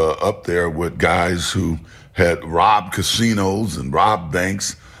was up there with guys who had robbed casinos and robbed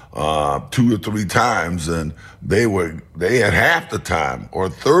banks 2 or 3 times, and they had half the time or a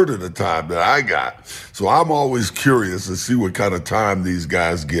third of the time that I got. So I'm always curious to see what kind of time these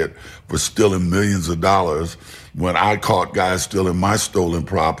guys get for stealing millions of dollars. When I caught guys stealing my stolen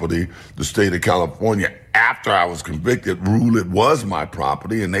property, the state of California, after I was convicted, ruled it was my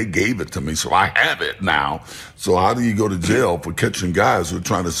property, and they gave it to me, so I have it now. So how do you go to jail for catching guys who are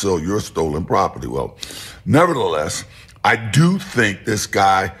trying to sell your stolen property? Well, nevertheless, I do think this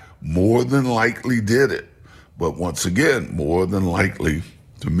guy more than likely did it. But once again, more than likely,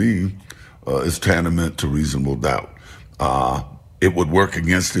 to me, is tantamount to reasonable doubt. It would work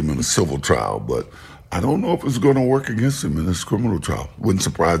against him in a civil trial, but I don't know if it's going to work against him in this criminal trial. Wouldn't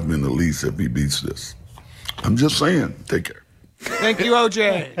surprise me in the least if he beats this. I'm just saying. Take care. Thank you,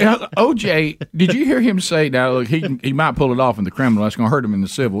 OJ. OJ, did you hear him say, now, look, he might pull it off in the criminal. That's going to hurt him in the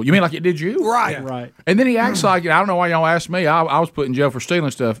civil. You mean like it did you? Right. Yeah. Right. And then he acts like, I don't know why y'all asked me. I was put in jail for stealing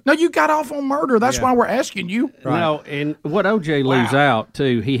stuff. No, you got off on murder. That's why we're asking you. Right. No, and what OJ leaves out,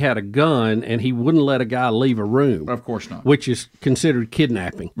 too, he had a gun, and he wouldn't let a guy leave a room. Of course not. Which is considered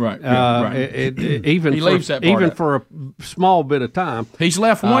kidnapping. Right. Even he leaves that part even out. for a small bit of time. He's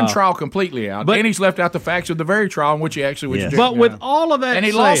left one trial completely out, and he's left out the facts of the very trial in which he actually was jailed. But with all of that and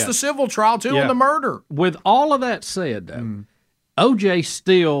he lost the civil trial, too, on the murder. With all of that said, though, OJ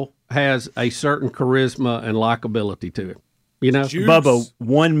still has a certain charisma and likability to him. You know, Bubba,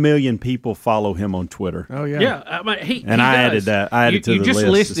 1 million people follow him on Twitter. Oh yeah, yeah. I mean, he added that. I added to the list. You just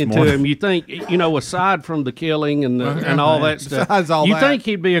listening to him, you think, aside from the killing and all that stuff, you think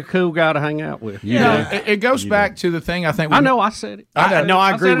he'd be a cool guy to hang out with. It goes back to the thing. I think I know. I said it.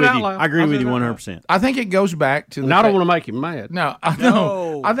 I agree with you. I agree with you 100%. I think it goes back to. And I don't want to make him mad. No, I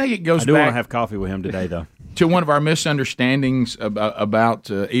know. I think it goes. I do back want to have coffee with him today, though. To one of our misunderstandings about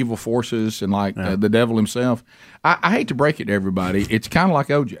evil forces and the devil himself. I hate to break it to everybody. It's kind of like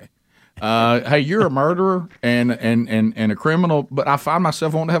OJ. Hey, you're a murderer and a criminal, but I find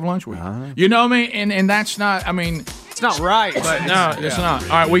myself wanting to have lunch with you. You know what I mean? And that's not. I mean, it's not right. But no, it's not. All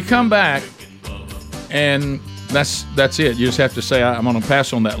right, we come back, and that's it. You just have to say I'm going to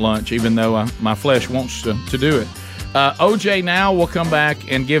pass on that lunch, even though my flesh wants to do it. OJ now will come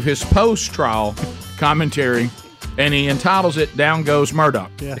back and give his post-trial commentary, and he entitles it "Down Goes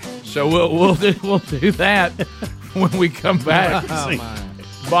Murdoch." Yeah. So we'll do that when we come back.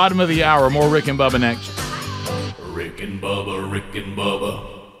 Bottom of the hour. More Rick and Bubba next. Rick and Bubba, Rick and Bubba.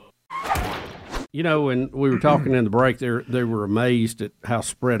 You know, when we were talking in the break, they were amazed at how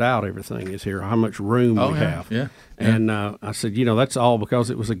spread out everything is here, how much room we have. Yeah. And I said, that's all because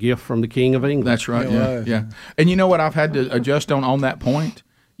it was a gift from the King of England. That's right. Yeah. And you know what I've had to adjust on that point?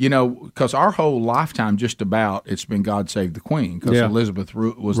 Because our whole lifetime, just about, it's been God Save the Queen, because Elizabeth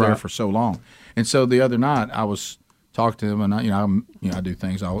was there for so long. And so the other night, I was talking to them, and I do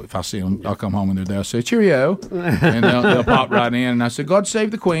things. If I see them, I'll come home and they're there. I'll say cheerio, and they'll pop right in. And I said, "God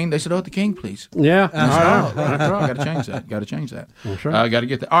save the Queen." They said, "Oh, the King, please." Yeah, that's right. Got to change that. That's right. Got to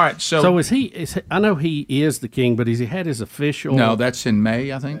get that. All right. So is he? I know he is the king, but has he had his official? No, that's in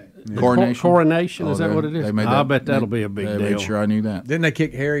May, I think. Coronation. Coronation, is that what it is? I bet that'll be a big deal. Made sure I knew that. Didn't they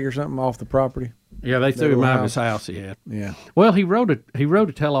kick Harry or something off the property? Yeah, they threw him out of his house. He had. Yeah. Well, he wrote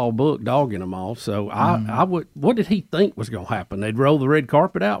a tell-all book dogging them all. So I would. What did he think was going to happen? They'd roll the red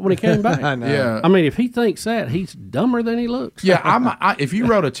carpet out when he came back. I know. Yeah. I mean, if he thinks that, he's dumber than he looks. Yeah. If you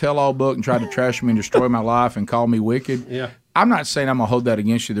wrote a tell-all book and tried to trash me and destroy my life and call me wicked, I'm not saying I'm going to hold that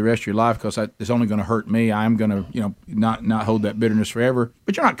against you the rest of your life, because it's only going to hurt me. I'm going to, not hold that bitterness forever.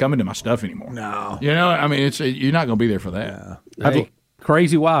 But you're not coming to my stuff anymore. No. I mean, you're not going to be there for that. Yeah. Hey,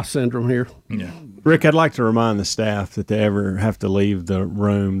 crazy wife syndrome here. Yeah. Rick, I'd like to remind the staff that they ever have to leave the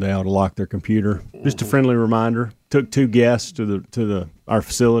room, they ought to lock their computer. Just a friendly reminder. Took 2 guests to our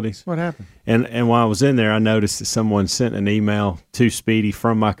facilities. What happened? And while I was in there, I noticed that someone sent an email to Speedy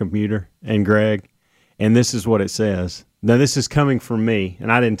from my computer and Greg, and this is what it says. Now, this is coming from me,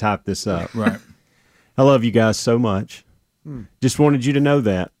 and I didn't type this up. Right. I love you guys so much. Just wanted you to know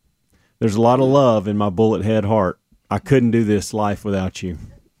that. There's a lot of love in my bullet head heart. I couldn't do this life without you.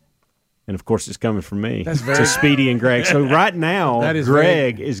 And, of course, it's coming from me. That's very to Speedy and Greg. So right now,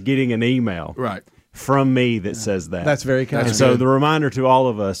 Greg is getting an email from me that says that. That's very kind. And so the reminder to all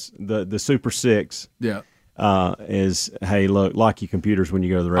of us, the Super Six is, hey, lock your computers when you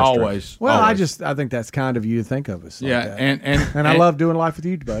go to the restaurant. Always. Well, always. I think that's kind of you to think of us like that. And I love doing life with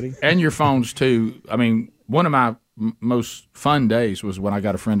you, buddy. And your phones, too. I mean, one of my most fun days was when I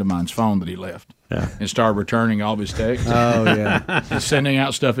got a friend of mine's phone that he left. Yeah. And started returning all of his texts. Oh, yeah. And sending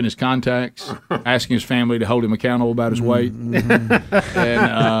out stuff in his contacts, asking his family to hold him accountable about his weight. Mm-hmm.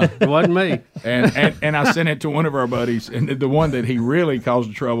 And it wasn't me. And I sent it to one of our buddies, and the one that he really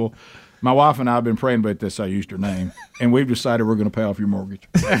caused trouble. My wife and I have been praying about this. I used her name, and we've decided we're going to pay off your mortgage.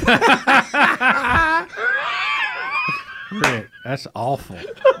 Rick, that's awful.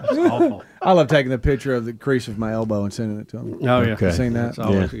 That's awful. I love taking the picture of the crease of my elbow and sending it to him. Oh yeah, okay. Seen that? That's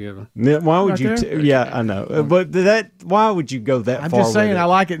always a good one. Why would you? I know. But why would you go that I'm far? I'm just saying, with it? I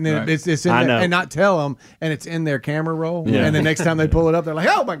like it, and then it's in there, and not tell them, and it's in their camera roll, and the next time they pull it up, they're like,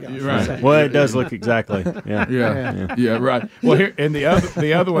 "Oh my gosh!" Right. Well, it does look exactly. Yeah, right. Well, here and the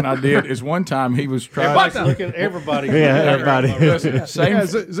other one I did is one time he was trying. Everybody's looking at everybody. Everybody. Listen,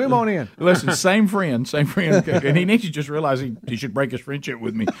 zoom on in. Listen, same friend, and he needs to just realize he should break his friendship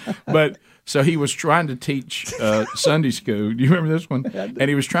with me, but. So he was trying to teach Sunday school. Do you remember this one? And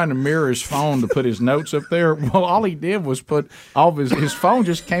he was trying to mirror his phone to put his notes up there. Well, all he did was put all of his phone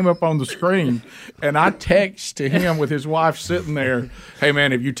just came up on the screen. And I text to him with his wife sitting there, "Hey,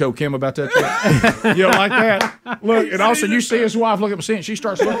 man, have you told Kim about that thing? You don't like that? Look." And also you see his wife look up and see it. She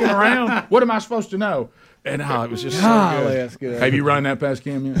starts looking around. What am I supposed to know? And it was just so good. That's good. Have you run that past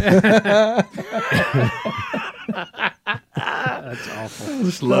Kim yet? That's awful. I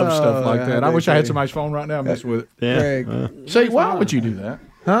just love stuff like that. I wish I had somebody's phone right now messing with it. Yeah. See, why would you do that?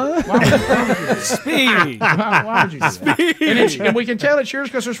 Huh? Why Speedy. Why would you do that? And we can tell it's yours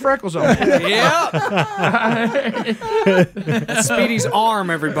because there's freckles on it. Yeah. That's Speedy's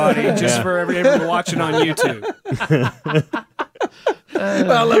arm, everybody, just for everyone watching on YouTube.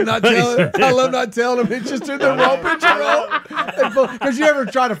 I love not telling. I love not telling them. It's just in the raw picture roll. Because you ever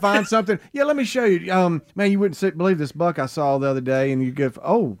try to find something? Yeah, let me show you. Man, you wouldn't believe this buck I saw the other day, and you go,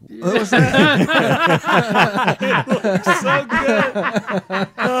 "Oh, what's that?"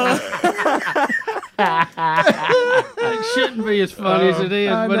 It shouldn't be as funny as it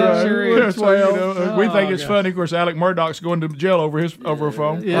is, but it sure is. Well, we think it's funny. Of course, Alec Murdoch's going to jail over a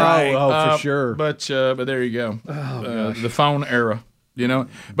phone. Yeah. Right. Oh, for sure. But there you go. The phone era. You know.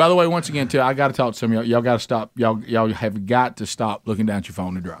 By the way, once again, too, I got to talk to some of y'all. Y'all got to stop. Y'all have got to stop looking down at your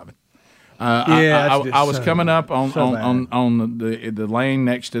phone and driving. I was coming up on the lane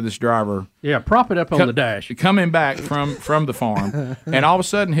next to this driver. Yeah, prop it up on the dash. Coming back from the farm, and all of a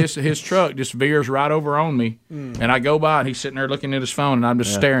sudden his truck just veers right over on me, and I go by and he's sitting there looking at his phone, and I'm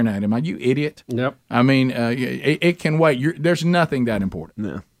just staring at him. Are you idiot? Yep. I mean, it can wait. There's nothing that important.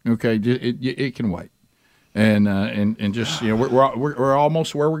 No. Okay, it can wait. And just we're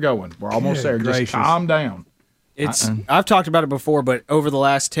almost where we're going. We're almost there. Gracious. Just calm down. I've talked about it before, but over the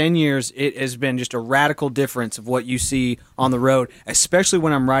last 10 years, it has been just a radical difference of what you see on the road, especially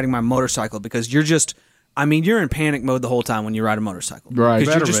when I'm riding my motorcycle, because you're in panic mode the whole time when you ride a motorcycle. Right.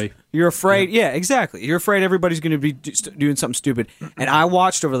 You're afraid. Yeah, exactly. You're afraid everybody's going to be doing something stupid. And I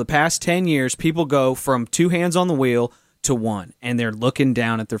watched over the past 10 years, people go from 2 hands on the wheel to 1, and they're looking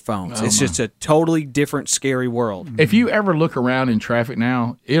down at their phones. It's just a totally different, scary world. If you ever look around in traffic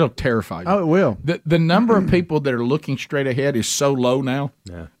now, it'll terrify you. Oh, it will. The number of people that are looking straight ahead is so low now.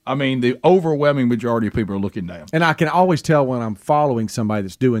 Yeah. I mean, the overwhelming majority of people are looking down. And I can always tell when I'm following somebody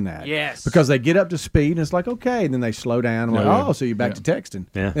that's doing that. Yes. Because they get up to speed, and it's like, okay, and then they slow down. I'm like, so you're back to texting.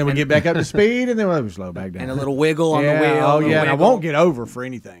 Yeah. Then we get back up to speed, and then we slow back down. And a little wiggle on the wheel. Oh, yeah, and I won't get over for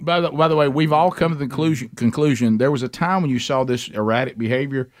anything. By the way, we've all come to the conclusion, there was a time when you saw this erratic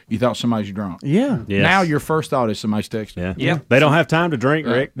behavior, you thought somebody's drunk. Yeah. Yes. Now your first thought is somebody's texting. Yeah. Yep. They don't have time to drink,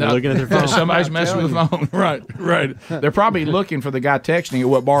 Rick. They're looking at their phone. Somebody's messing with the phone. Right. They're probably looking for the guy texting at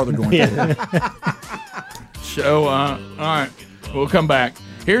what bar they're going to. So, all right, we'll come back.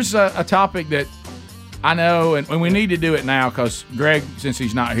 Here's a topic that I know, and we need to do it now because Greg, since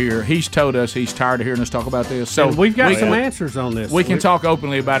he's not here, he's told us he's tired of hearing us talk about this. So and we've got some answers on this. We can talk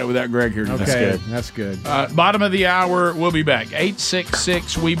openly about it without Greg here today. Okay, that's good. Bottom of the hour, we'll be back.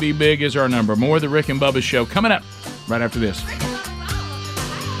 866-WE-BE-BIG is our number. More of the Rick and Bubba Show coming up right after this.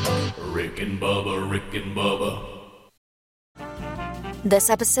 Rick and Bubba, Rick and Bubba. This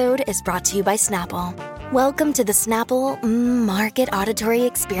episode is brought to you by Snapple. Welcome to the Snapple Market Auditory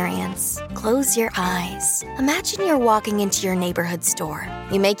Experience. Close your eyes. Imagine you're walking into your neighborhood store.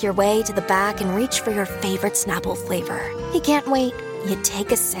 You make your way to the back and reach for your favorite Snapple flavor. You can't wait. You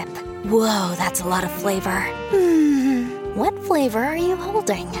take a sip. Whoa, that's a lot of flavor. What flavor are you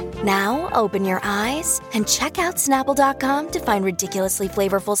holding? Now open your eyes and check out Snapple.com to find ridiculously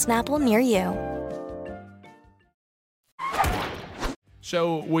flavorful Snapple near you.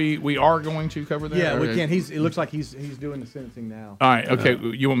 So we are going to cover that? Yeah, we can. It looks like he's doing the sentencing now. All right, okay.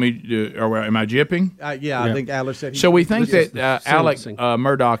 You want me to, or am I jipping? Yeah, I think Adler said so we think that Alec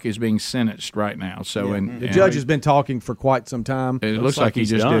Murdoch is being sentenced right now. So the judge has been talking for quite some time. It looks like he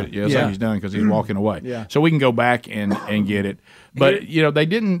just did it. Yeah, it looks like he's done because he's walking away. Yeah. So we can go back and get it. But they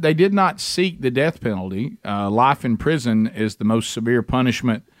did not seek the death penalty. Life in prison is the most severe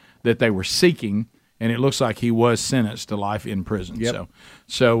punishment that they were seeking. And it looks like he was sentenced to life in prison. Yep.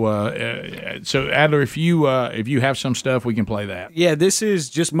 So Adler, if you have some stuff, we can play that. Yeah, this is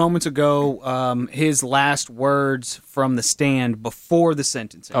just moments ago. His last words from the stand before the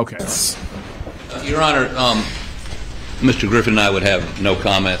sentencing. Okay. Your Honor, Mr. Griffin and I would have no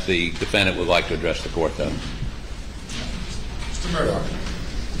comment. The defendant would like to address the court, though. Mr. Murdoch.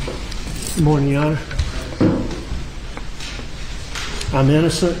 Good morning, Your Honor. I'm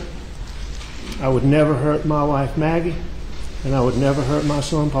innocent. I would never hurt my wife, Maggie, and I would never hurt my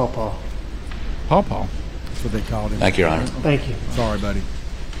son, Paw Paw. Paw Paw? That's what they called him. Thank you, Your Honor. Thank you. Sorry, buddy.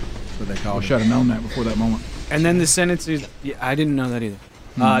 That's what they called him. Should have known that before that moment. And then the sentencing, I didn't know that either.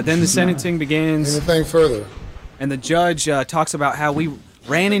 Then the sentencing begins. Anything further? And the judge talks about how we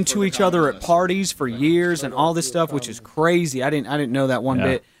ran into each other at parties for years and all this stuff, which is crazy. I didn't know that one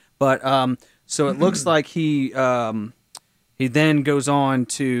bit. But so it looks like he then goes on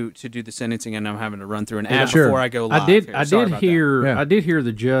to do the sentencing, and I'm having to run through an ad before I go live. I did hear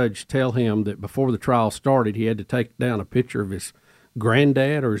the judge tell him that before the trial started, he had to take down a picture of his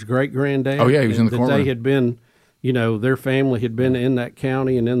granddad or his great granddad. Oh yeah, he was in the courtroom. They had been, their family had been in that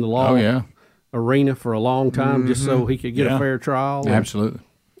county and in the law arena for a long time, just so he could get a fair trial. Absolutely.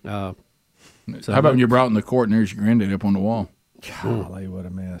 So how about when you brought in the court and there's your granddad up on the wall? Golly, what a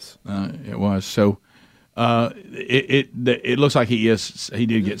mess. It was. So It looks like he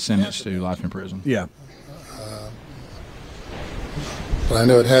did get sentenced to life in prison. Yeah. But I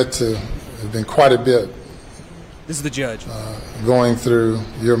know it had to have been quite a bit. This is the judge. Going through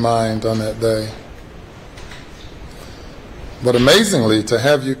your mind on that day. But amazingly, to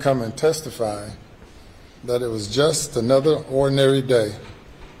have you come and testify that it was just another ordinary day,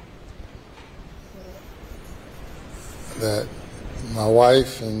 that my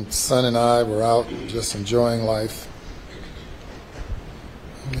wife and son and I were out just enjoying life.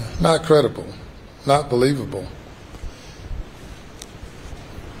 Not credible, not believable.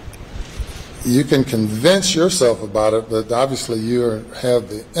 You can convince yourself about it, but obviously you have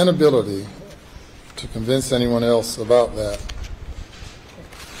the inability to convince anyone else about that.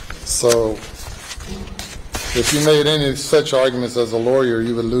 So if you made any such arguments as a lawyer,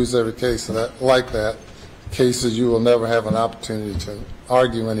 you would lose every case like that. Cases you will never have an opportunity to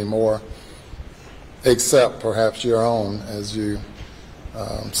argue anymore, except perhaps your own as you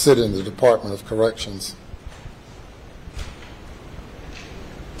sit in the Department of Corrections.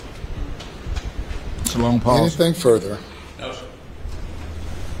 It's a long pause. Anything further? No, sir.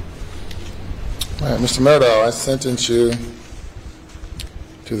 All right, Mr. Murdaugh, I sentence you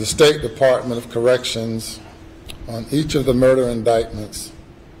to the State Department of Corrections on each of the murder indictments.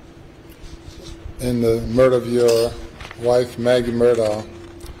 In the murder of your wife, Maggie Murdaugh,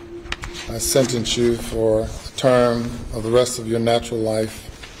 I sentence you for the term of the rest of your natural life.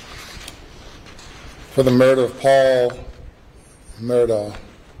 For the murder of Paul Murdaugh,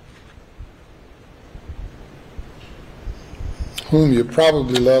 whom you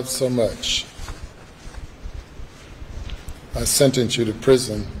probably love so much, I sentence you to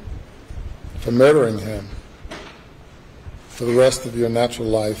prison for murdering him for the rest of your natural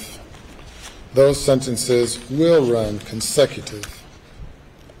life. Those sentences will run consecutive.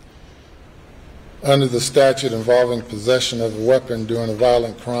 Under the statute involving possession of a weapon during a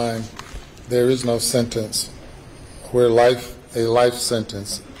violent crime, there is no sentence where a life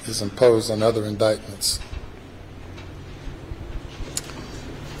sentence is imposed on other indictments.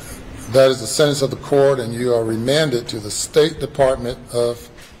 That is the sentence of the court, and you are remanded to the State Department of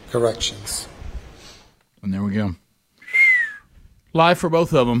Corrections. And there we go. Life for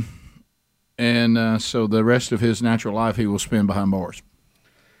both of them. And so the rest of his natural life he will spend behind bars.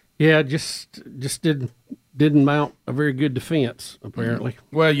 Yeah, just didn't mount a very good defense, apparently.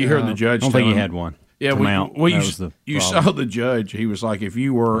 Well, you heard the judge. I don't think he had one. Yeah, you saw the judge. He was like, if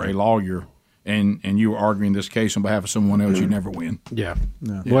you were a lawyer and you were arguing this case on behalf of someone else, you'd never win. Yeah.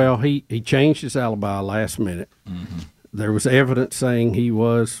 Well, he changed his alibi last minute. Mm-hmm. There was evidence saying he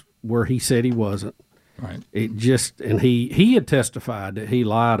was where he said he wasn't. Right. And he had testified that he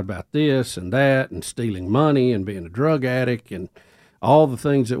lied about this and that and stealing money and being a drug addict and all the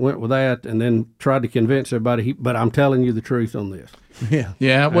things that went with that, and then tried to convince everybody. But I'm telling you the truth on this. Yeah.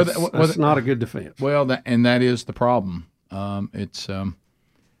 Yeah. That's not a good defense. Well, that is the problem. It's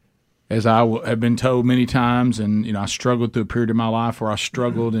as I have been told many times, and I struggled through a period of my life where I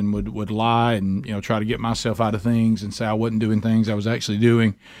struggled and would lie and try to get myself out of things and say I wasn't doing things I was actually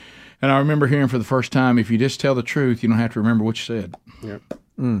doing. And I remember hearing for the first time, if you just tell the truth, you don't have to remember what you said. Yep.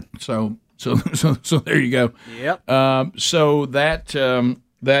 So there you go. Yep. So that's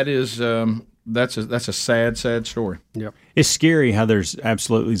a sad story. Yep. It's scary how there's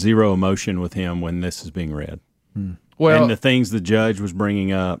absolutely zero emotion with him when this is being read. Well, and the things the judge was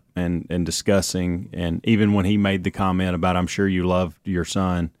bringing up and discussing, and even when he made the comment about, I'm sure you loved your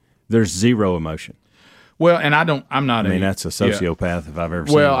son, there's zero emotion. Well, and I'm not. I mean, that's a sociopath if I've ever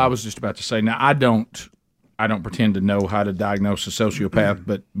seen one. Well, I was just about to say. Now, I don't pretend to know how to diagnose a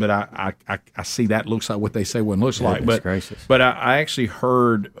sociopath, but I see that looks like what they say one looks like. But I actually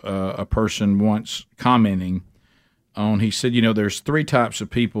heard a person once commenting on. He said, there's three types of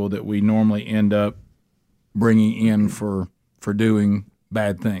people that we normally end up bringing in for doing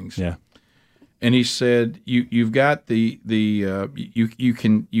bad things. Yeah. And he said, you've got you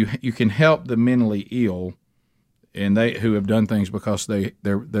can help the mentally ill, and they who have done things because they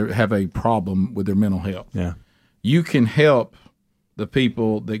have a problem with their mental health. Yeah. You can help the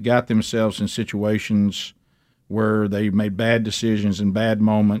people that got themselves in situations where they made bad decisions and bad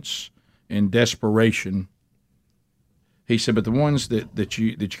moments in desperation. He said, but the ones that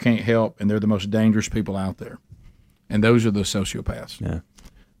you can't help, and they're the most dangerous people out there, and those are the sociopaths. Yeah.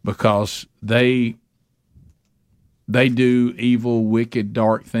 Because they do evil, wicked,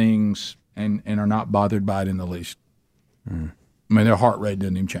 dark things and are not bothered by it in the least. I mean, their heart rate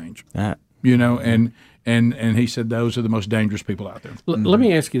doesn't even change. And he said those are the most dangerous people out there. Let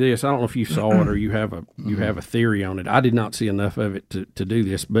me ask you this. I don't know if you saw it or you have a theory on it. I did not see enough of it to do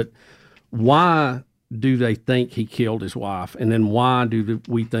this, but why do they think he killed his wife, and then why do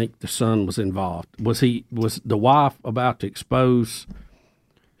we think the son was involved? Was the wife about to expose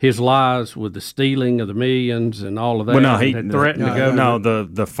his lies with the stealing of the millions and all of that? Well, no, he threatened to go. No,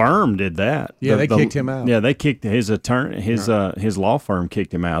 the firm did that. Yeah, they kicked him out. Yeah, they kicked his attorney. His law firm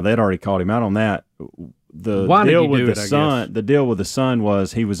kicked him out. They'd already called him out on that. Why did he do it, I guess? The deal with the son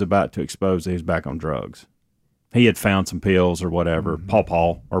was he was about to expose that he was back on drugs. He had found some pills or whatever.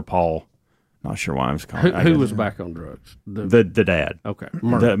 Paul. Not sure why I was calling. Who was back on drugs? The dad. Okay,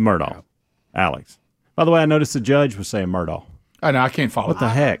 Murdaugh. Alex. By the way, I noticed the judge was saying Murdaugh. I know, I can't follow. What the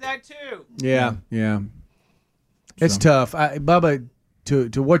heck? That too. Yeah. It's tough, Bubba.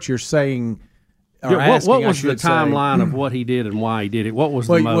 To what you're saying. What was the timeline of what he did and why he did it? What was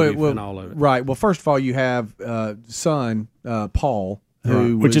the motive and all of it? Right. Well, first of all, you have son Paul,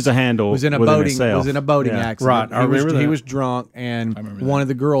 who which is a handle was in a within boating itself. was in a boating accident. Right. I remember He that. was drunk, and one of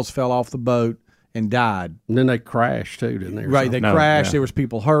the girls fell off the boat and died. And then they crashed too, didn't they? Right. They crashed. There was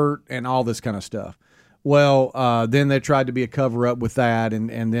people hurt and all this kind of stuff. Well, then there tried to be a cover up with that,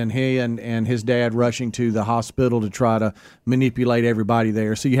 and then he and his dad rushing to the hospital to try to manipulate everybody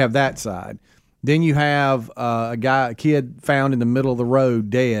there. So you have that side. Then you have a kid found in the middle of the road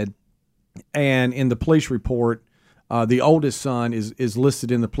dead, and in the police report, the oldest son is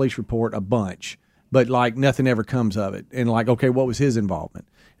listed in the police report a bunch, but like nothing ever comes of it. And like, okay, what was his involvement?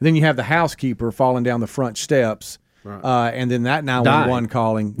 And then you have the housekeeper falling down the front steps, and then that 911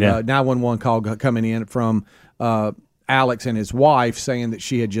 calling, 911 call coming in from Alex and his wife saying that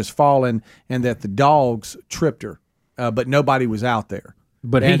she had just fallen and that the dogs tripped her, but nobody was out there.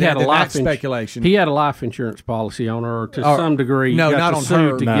 But he had a life speculation. He had a life insurance policy on her, or to some degree. No, got not on sued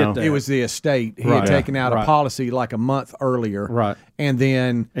her. To get that. It was the estate. He had taken out a policy like a month earlier, right? And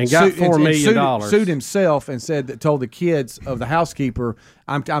then got $4 million. Sued himself and told the kids of the housekeeper,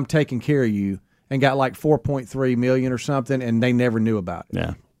 "I'm taking care of you," and got like $4.3 million or something, and they never knew about it.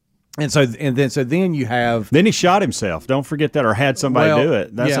 Yeah. And then you have. Then he shot himself. Don't forget that, or had somebody do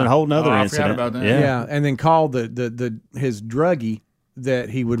it. That's a whole nother incident. I forgot about that. Yeah, and then called his druggie that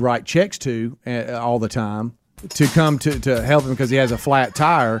he would write checks to all the time to come to help him because he has a flat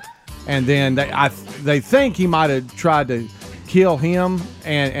tire, and then they think he might have tried to kill him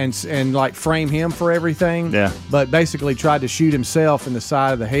and like frame him for everything. Yeah. But basically tried to shoot himself in the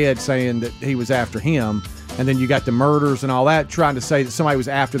side of the head, saying that he was after him. And then you got the murders and all that, trying to say that somebody was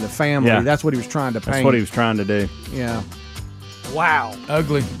after the family. Yeah. That's what he was trying to paint. That's what he was trying to do. Yeah. Wow.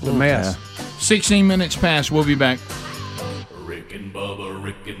 Ugly. It's a mess. 16 minutes past. We'll be back. Rick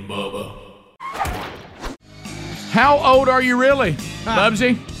and Bubba. How old are you really,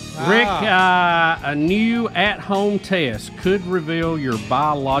 Bubsy? Rick, a new at-home test could reveal your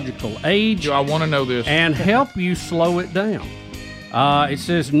biological age. Do I want to know this? And help you slow it down. It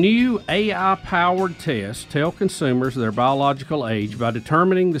says new AI-powered tests tell consumers their biological age by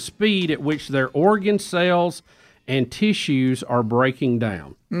determining the speed at which their organ cells and tissues are breaking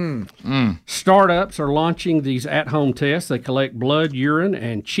down. Startups are launching these at-home tests. They collect blood, urine,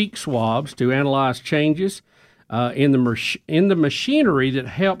 and cheek swabs to analyze changes in the machinery that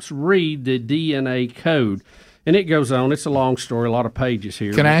helps read the DNA code. And it goes on. It's a long story, a lot of pages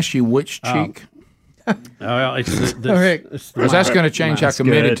here. Can I ask you which cheek? Well, it's because that's going to change how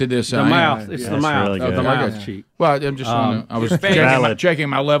committed to this I am. Mouth. It's the mouth. Really the mouth cheek. Well, I'm just I was checking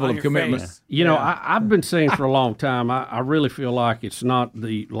my level of commitment. You know, I've been saying for a long time, I really feel like it's not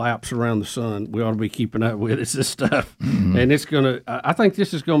the laps around the sun we ought to be keeping up with. It's this stuff. And it's going to, I think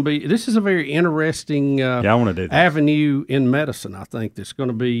this is a very interesting I want to do that. avenue in medicine, I think, that's going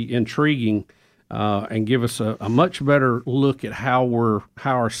to be intriguing. And give us a much better look at how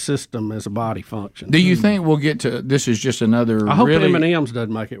our system as a body functions. Do you think we'll get to this? Is just another. I hope really, M&M's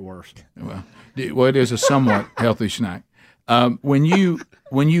doesn't make it worse. Well, it is a somewhat healthy snack. When you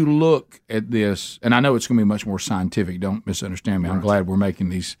look at this, and I know it's going to be much more scientific. Don't misunderstand me. I'm glad we're making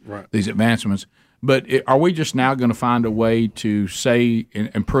these advancements. But are we just now going to find a way to say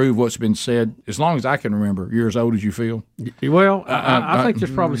and prove what's been said? As long as I can remember, you're as old as you feel. Well, I think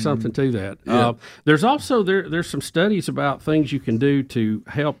there's probably something to that. Yeah. There's also there's some studies about things you can do to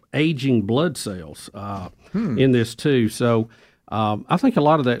help aging blood cells in this too. So I think a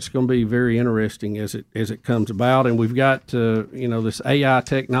lot of that's going to be very interesting as it comes about. And we've got this AI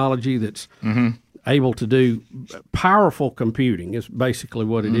technology that's able to do powerful computing is basically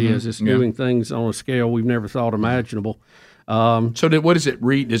what it is. It's doing things on a scale we've never thought imaginable. So what does it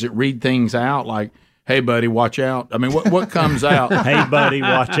read? Does it read things out like, "Hey, buddy, watch out"? I mean, what comes out? Hey, buddy,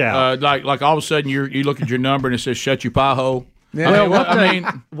 watch out. Like all of a sudden you look at your number and it says "shut your pie hole." Well,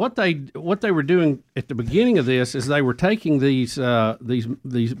 what they were doing at the beginning of this is they were taking these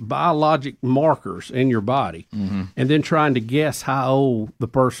biologic markers in your body, and then trying to guess how old the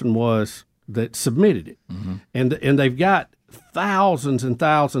person was that submitted it, and they've got thousands and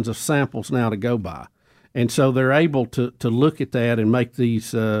thousands of samples now to go by, and so they're able to look at that and make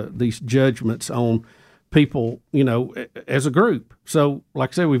these judgments on people, as a group. So, like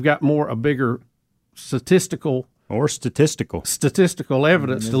I said, we've got a bigger statistical evidence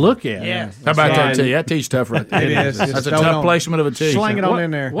to look at. Yes. How about that T? That T's tough right there. It is. That's a tough placement of a T. Slang it on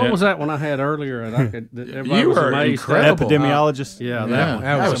in there. What was that one I had earlier? And everybody You was were amazed. incredible. Epidemiologist. Yeah,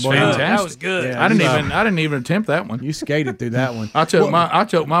 that was fantastic. That was good. I didn't even attempt that one. You skated through that one. I took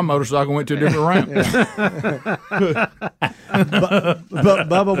my motorcycle and went to a different round. But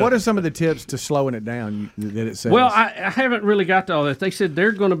Bubba, what are some of the tips to slowing it down that it says? Well, I haven't really got to all that. They said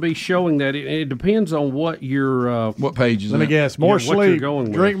they're going to be showing that. It depends on what your what page is Let me guess. More sleep.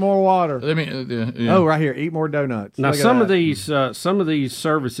 Drink more water. Let me. Oh, right here. Eat more donuts. Now, some of these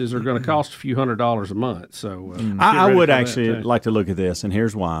services are going to cost a few $100s a month. So I would actually like to look at this, and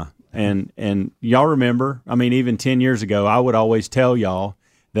here's why. And y'all remember? I mean, even 10 years ago, I would always tell y'all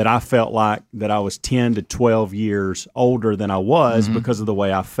that I felt like that I was 10 to 12 years older than I was because of the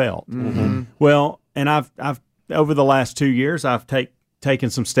way I felt. Well, and I've over the last 2 years, I've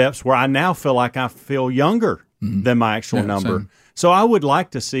taken some steps where I now feel like I feel younger than my actual number. Same. So I would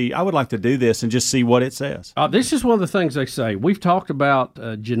like to do this and just see what it says. This is one of the things they say. We've talked about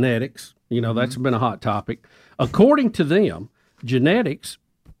genetics. That's been a hot topic. According to them, genetics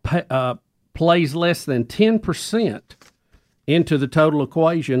plays less than 10% into the total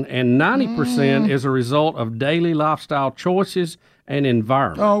equation, and 90% is a result of daily lifestyle choices and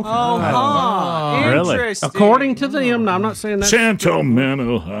environment. Really? Interesting. According to them, now I'm not saying that.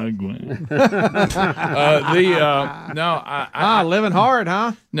 Sentimental Highway. living hard,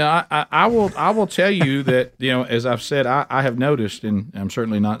 huh? No, I will tell you that, as I've said, I have noticed, and I'm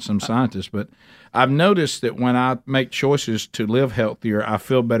certainly not some scientist, but I've noticed that when I make choices to live healthier, I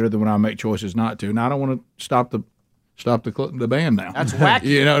feel better than when I make choices not to. Now, I don't want to stop the band now. That's wacky.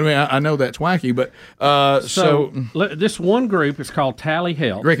 You know what I mean? I know that's wacky, but this one group is called Tally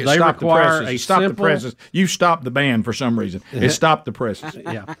Health. Rick, they stop require the presses. You stopped the band for some reason. It stopped the presses.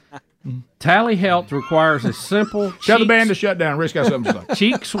 Yeah. Tally Health requires a simple Tell the band to shut down. Rick's got something to say.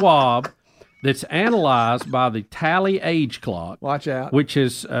 cheek swab that's analyzed by the Tally Age Clock. Watch out. Which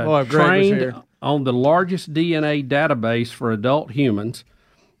is Greg was trained here. on the largest DNA database for adult humans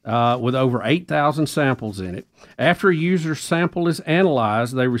with over 8,000 samples in it. After a user's sample is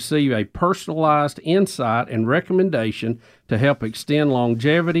analyzed, they receive a personalized insight and recommendation to help extend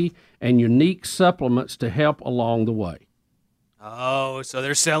longevity and unique supplements to help along the way. Oh, so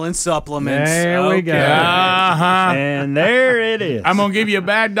they're selling supplements. There we go. Uh-huh. And there it is. I'm going to give you a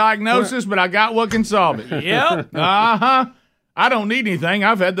bad diagnosis, but I got what can solve it. Yep. Uh-huh. I don't need anything.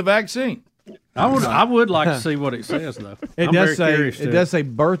 I've had the vaccine. I would like to see what it says, though. It does say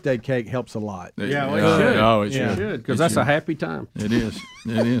birthday cake helps a lot. Yeah, well, it should. Oh, it should. Because that's a happy time. It is.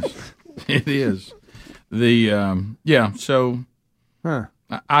 It is. So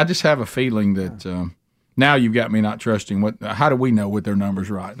I just have a feeling that now you've got me not trusting. How do we know what their number's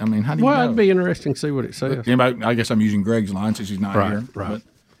right? I mean, how do you know? It'd be interesting to see what it says. I guess I'm using Greg's line since he's not here. Right.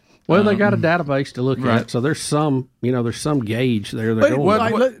 Well, they got a database to look at, so there's some gauge there.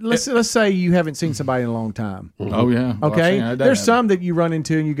 Let's say you haven't seen somebody in a long time. Oh yeah. Okay. Well, there's some that you run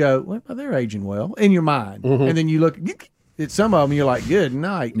into and you go, well, they're aging well in your mind, and then you look at some of them, you're like, good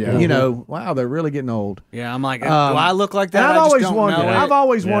night. Yeah. Wow, they're really getting old. Yeah, I'm like, do I look like that? And I've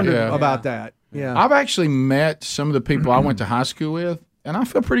always wondered Yeah. about that. Yeah. I've actually met some of the people I went to high school with, and I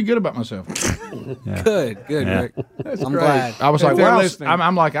feel pretty good about myself. Good, Rick. I'm glad. I was like, well,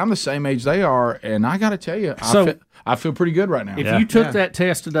 I'm the same age they are, and I got to tell you, I feel pretty good right now. If you took that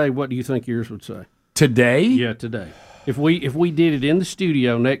test today, what do you think yours would say? Today? Yeah, today. If we did it in the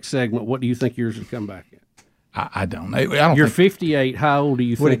studio next segment, what do you think yours would come back at? I don't know. You're 58. How old do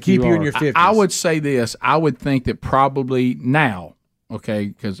you think would it keep you in your 50s? I would say this. I would think that probably now, okay,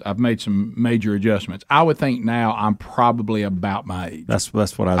 because I've made some major adjustments. I would think now I'm probably about my age. That's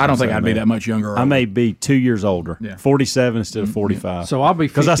what I was I don't think I'd be that much younger. I may be 2 years older. Yeah. 47 instead of 45. So I'll be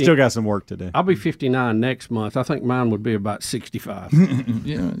 50, because I still got some work to do. I'll be 59 next month. I think mine would be about 65.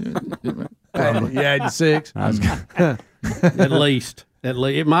 Yeah, 6. At least.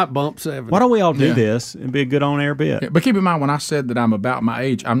 It might bump 7. Why don't we all do this and be a good on-air bit? Yeah, but keep in mind, when I said that I'm about my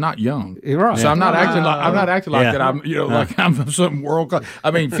age, I'm not young. Right. So I'm not acting like that. I'm like I'm some world class.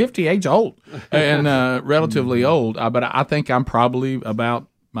 I mean, 58's old and relatively old. But I think I'm probably about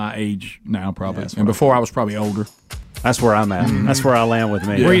my age now, probably. And before I was probably older. That's where I'm at. That's where I land with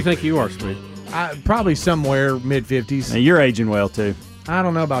me. Where do you think you are, Smith? Probably somewhere mid-50s. Now, you're aging well, too. I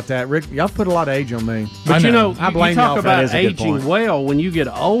don't know about that, Rick. Y'all put a lot of age on me. But you know, I blame you talk y'all for about that. aging well. When you get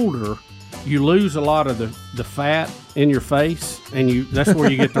older, you lose a lot of the fat in your face, and that's where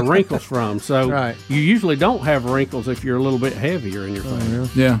you get the wrinkles from. So you usually don't have wrinkles if you're a little bit heavier in your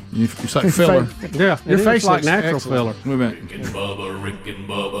face. Yeah, it's like filler. Yeah, Your face is like looks natural excellent. filler. Wait a minute. Rick and Bubba, Rick and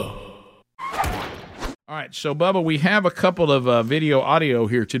Bubba. All right, so Bubba, we have a couple of video audio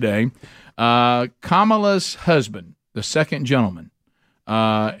here today. Kamala's husband, the second gentleman,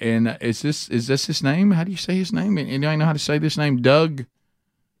 and is this his name? How do you say his name? Anybody know how to say this name? Doug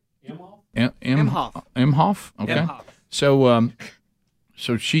Emhoff. Emhoff. Okay. Emhoff.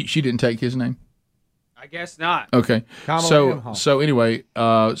 So she didn't take his name. I guess not. Okay. Kamala So anyway,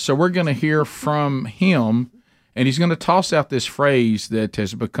 so we're going to hear from him, and he's going to toss out this phrase that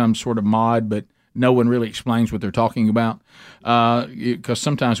has become sort of mod, but no one really explains what they're talking about. Because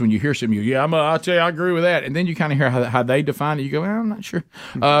sometimes when you hear something, I'll tell you, I agree with that, and then you kind of hear how they define it. You go, I'm not sure.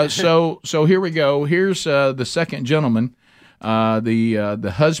 So here we go. Here's the second gentleman,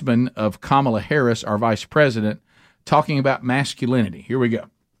 the husband of Kamala Harris, our vice president, talking about masculinity. Here we go.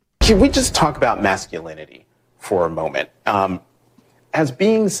 Can we just talk about masculinity for a moment? Has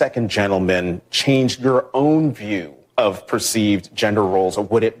being second gentleman changed your own view of perceived gender roles or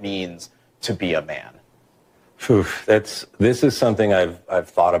what it means to be a man? This is something I've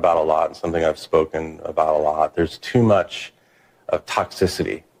thought about a lot and something I've spoken about a lot. There's too much of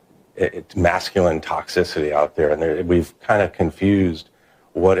toxicity. It's masculine toxicity out there, and we've kind of confused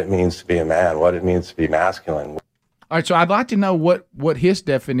what it means to be a man, what it means to be masculine. All right, so I'd like to know what his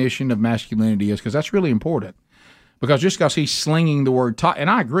definition of masculinity is, because that's really important. Because just because he's slinging the word and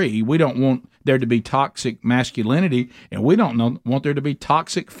I agree, we don't want there to be toxic masculinity, and we don't want there to be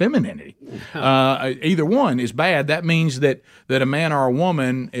toxic femininity. Either one is bad. That means that a man or a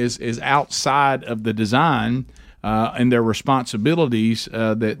woman is outside of the design and their responsibilities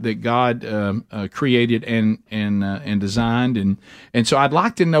that God created and designed, and so I'd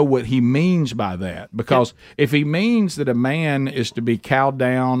like to know what he means by that, because if he means that a man is to be cowed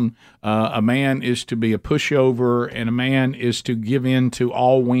down, a man is to be a pushover, and a man is to give in to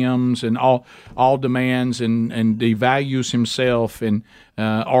all whims and all demands and devalues himself and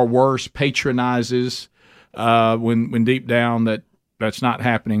or worse, patronizes when deep down that's not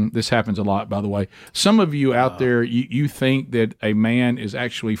happening. This happens a lot, by the way. Some of you out there, you think that a man is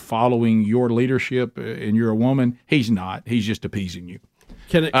actually following your leadership and you're a woman. He's not. He's just appeasing you.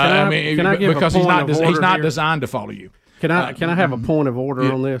 Can I give because a point he's of order not here? designed to follow you. Can I have a point of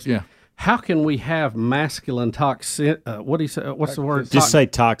order on this? Yeah. How can we have masculine toxic? What do you say? What's the word? Just say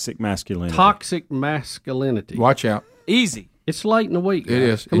toxic masculinity. Toxic masculinity. Watch out. Easy. It's late in the week. It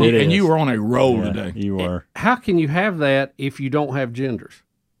is. Come on. And you were on a roll today. You were. How can you have that if you don't have genders?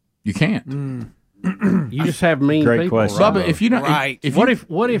 You can't. You just have mean Great people. question. Right? Bubba, if you don't, Right.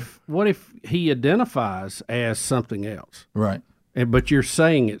 What if he identifies as something else? right. But you're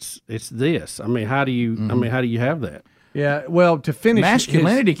saying it's this. I mean, how do you? I mean, how do you have that? Yeah, well, to finish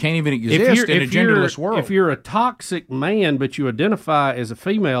Masculinity can't even exist in a genderless world. If you're a toxic man but you identify as a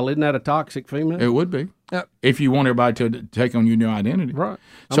female, isn't that a toxic female? It would be. If you want everybody to take on your new identity. Right.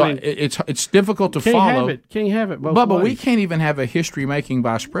 So I mean, it's difficult to can't follow. Can't have it both Bubba, ways. we can't even have a history-making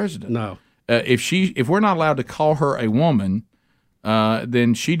vice president. No. If we're not allowed to call her a woman,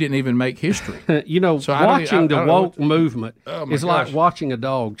 then she didn't even make history. So watching the woke movement Oh, my is like gosh. watching a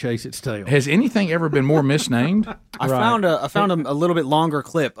dog chase its tail. Has anything ever been more misnamed? I found a little bit longer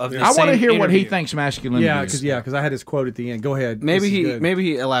clip of this. I want to hear what he interview. thinks masculinity is. because I had his quote at the end. Go ahead. Maybe This is good.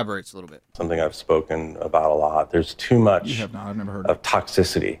 he elaborates a little bit. Something I've spoken about a lot. There's too much You have not. I've never heard of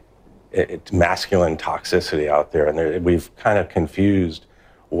toxicity. It's masculine toxicity out there, and we've kind of confused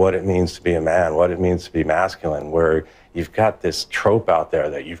what it means to be a man, what it means to be masculine, where you've got this trope out there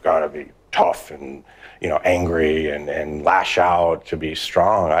that you've got to be tough and angry and lash out to be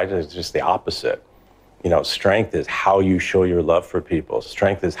strong. It's just the opposite. Strength is how you show your love for people.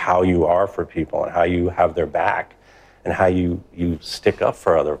 Strength is how you are for people and how you have their back and how you stick up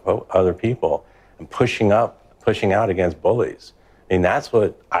for other people and pushing out against bullies. I mean, that's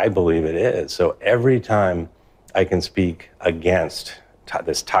what I believe it is. So every time I can speak against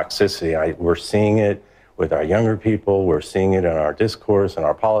this toxicity, we're seeing it with our younger people, we're seeing it in our discourse, in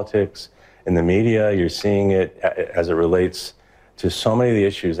our politics, in the media. You're seeing it as it relates to so many of the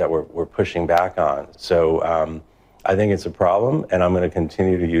issues that we're pushing back on. So I think it's a problem, and I'm going to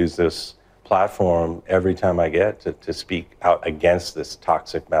continue to use this platform every time I get to speak out against this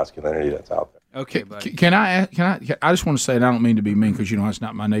toxic masculinity that's out there. Okay, buddy. Can I? I just want to say, and I don't mean to be mean because it's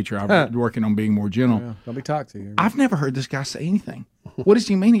not my nature. I'm working on being more gentle. Yeah, don't be toxic. I've never heard this guy say anything. What does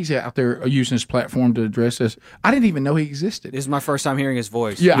he mean? He's out there using his platform to address this. I didn't even know he existed. This is my first time hearing his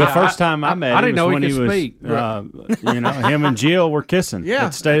voice. Yeah, the first time I met him, I didn't know when he he could was, speak. him and Jill were kissing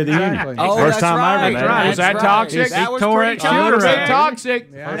at State of the Union. Oh, First time I ever met him. Was that toxic? That was That was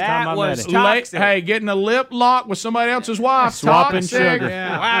toxic. First time I met him. toxic. Hey, getting a lip lock with somebody else's wife. Swapping toxic. sugar.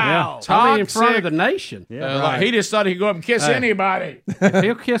 Wow. I mean, in front of the nation. Like, he just thought he could go up and kiss anybody. If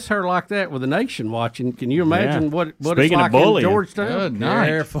he'll kiss her like that with the nation watching, can you imagine what it's Speaking of like bullying. in Georgetown? Good night.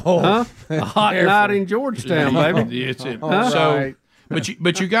 Careful. Huh? A hot night in Georgetown, baby. It's it. All So, right.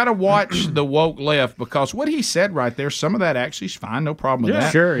 but you got to watch the woke left because what he said right there, some of that actually is fine, no problem with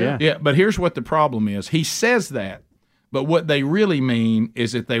that. Sure, yeah. Yeah, but here's what the problem is. He says that, but what they really mean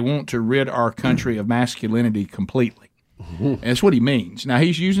is that they want to rid our country of masculinity completely. And that's what he means. Now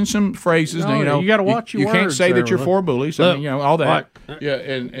he's using some phrases. No, you gotta watch your You can't words say there, that you're Look. for bullies. I mean, all that. Right. Yeah,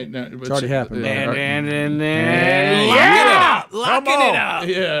 and It's already happened. And Locking it up.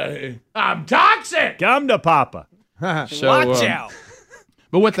 Yeah, I'm toxic. Come to Papa. So, Watch out.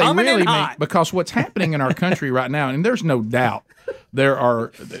 But what they Coming in really mean, hot. because what's happening in our country right now, and there's no doubt, there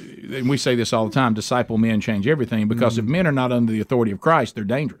are, and we say this all the time, disciple men change everything, because if men are not under the authority of Christ, they're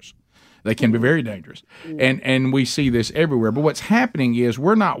dangerous. They can be very dangerous. And we see this everywhere. But what's happening is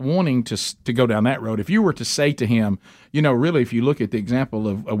we're not wanting to go down that road. If you were to say to him, really, if you look at the example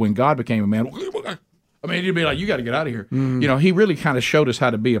of when God became a man, I mean, he'd be like, you got to get out of here. He really kind of showed us how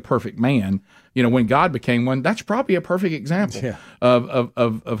to be a perfect man. When God became one, that's probably a perfect example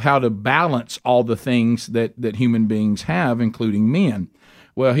of how to balance all the things that human beings have, including men.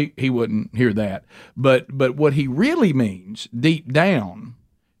 Well, he wouldn't hear that. But what he really means deep down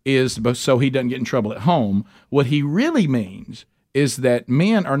is, so he doesn't get in trouble at home, what he really means is that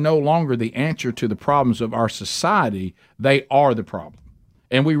men are no longer the answer to the problems of our society. They are the problem.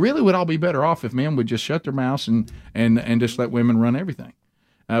 And we really would all be better off if men would just shut their mouths and just let women run everything.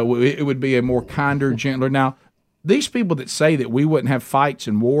 It would be a more kinder, gentler. Now, these people that say that we wouldn't have fights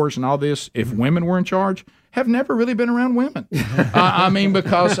and wars and all this if women were in charge have never really been around women.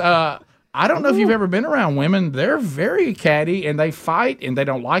 Because I don't know if you've ever been around women. They're very catty, and they fight, and they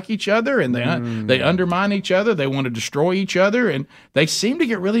don't like each other, and they undermine each other. They want to destroy each other, and they seem to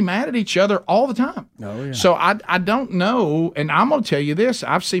get really mad at each other all the time. Oh, yeah. So I don't know, and I'm going to tell you this.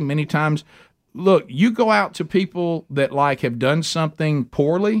 I've seen many times, look, you go out to people that have done something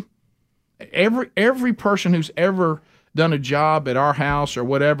poorly. Every person who's ever done a job at our house or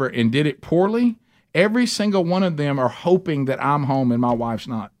whatever and did it poorly, every single one of them are hoping that I'm home and my wife's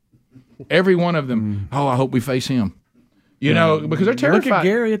not. Every one of them. Oh, I hope we face him. Because they're terrified. Look at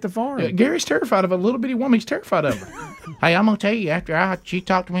Gary at the farm. Yeah, Gary's terrified of a little bitty woman. He's terrified of her. Hey, I'm gonna tell you. After she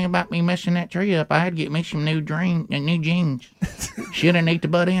talked to me about me messing that tree up, I had to get me some new jeans. Shouldn't eat the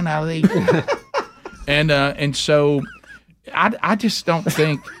butt end out of these. and so I just don't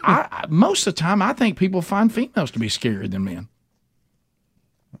think. Most of the time, I think people find females to be scarier than men.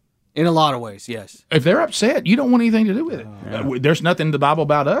 In a lot of ways, yes. If they're upset, you don't want anything to do with it. There's nothing in the Bible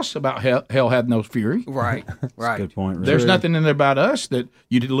about us about hell had no fury. Right, right. Good point. Really. There's nothing in there about us that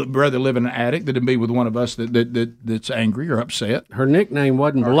you'd rather live in an attic than to be with one of us that's angry or upset. Her nickname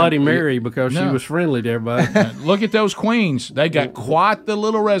wasn't Bloody Mary because she was friendly to everybody. Look at those queens. They got quite the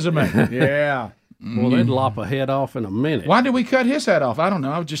little resume. Yeah. Well, they'd lop a head off in a minute. Why did we cut his head off? I don't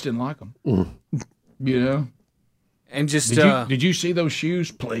know. I just didn't like him. And just did you see those shoes?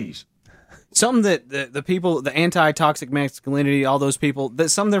 Please. Something that the people, the anti-toxic masculinity, all those people, that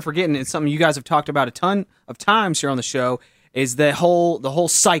something they're forgetting, and something you guys have talked about a ton of times here on the show, is the whole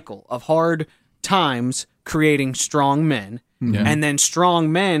cycle of hard times creating strong men, and then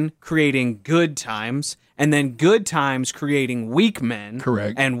strong men creating good times, and then good times creating weak men,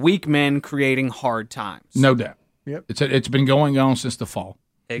 correct, and weak men creating hard times. No doubt. Yep. It's been going on since the fall.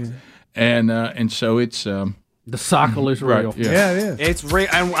 Exactly. And so it's the cycle is real. Right, yeah. It is. It's real.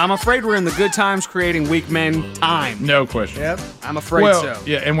 I'm afraid we're in the good times creating weak men time. No question. Yep. I'm afraid Well, so.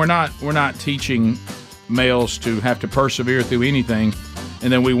 yeah, and we're not teaching males to have to persevere through anything,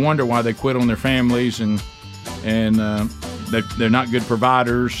 and then we wonder why they quit on their families and they're not good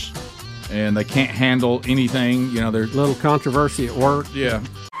providers and they can't handle anything. There's little controversy at work. Yeah.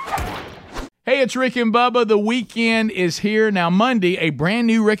 Hey, it's Rick and Bubba. The weekend is here. Now, Monday, a brand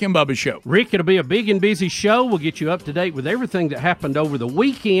new Rick and Bubba show. Rick, it'll be a big and busy show. We'll get you up to date with everything that happened over the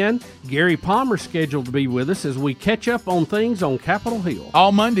weekend. Gary Palmer's scheduled to be with us as we catch up on things on Capitol Hill.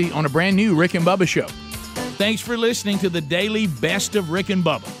 All Monday on a brand new Rick and Bubba show. Thanks for listening to the daily best of Rick and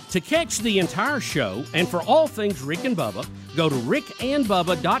Bubba. To catch the entire show and for all things Rick and Bubba, Go to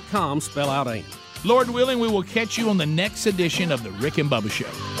rickandbubba.com, spell out AIM. Lord willing, we will catch you on the next edition of the Rick and Bubba Show.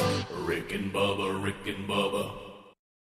 Rick and Bubba, Rick and Bubba.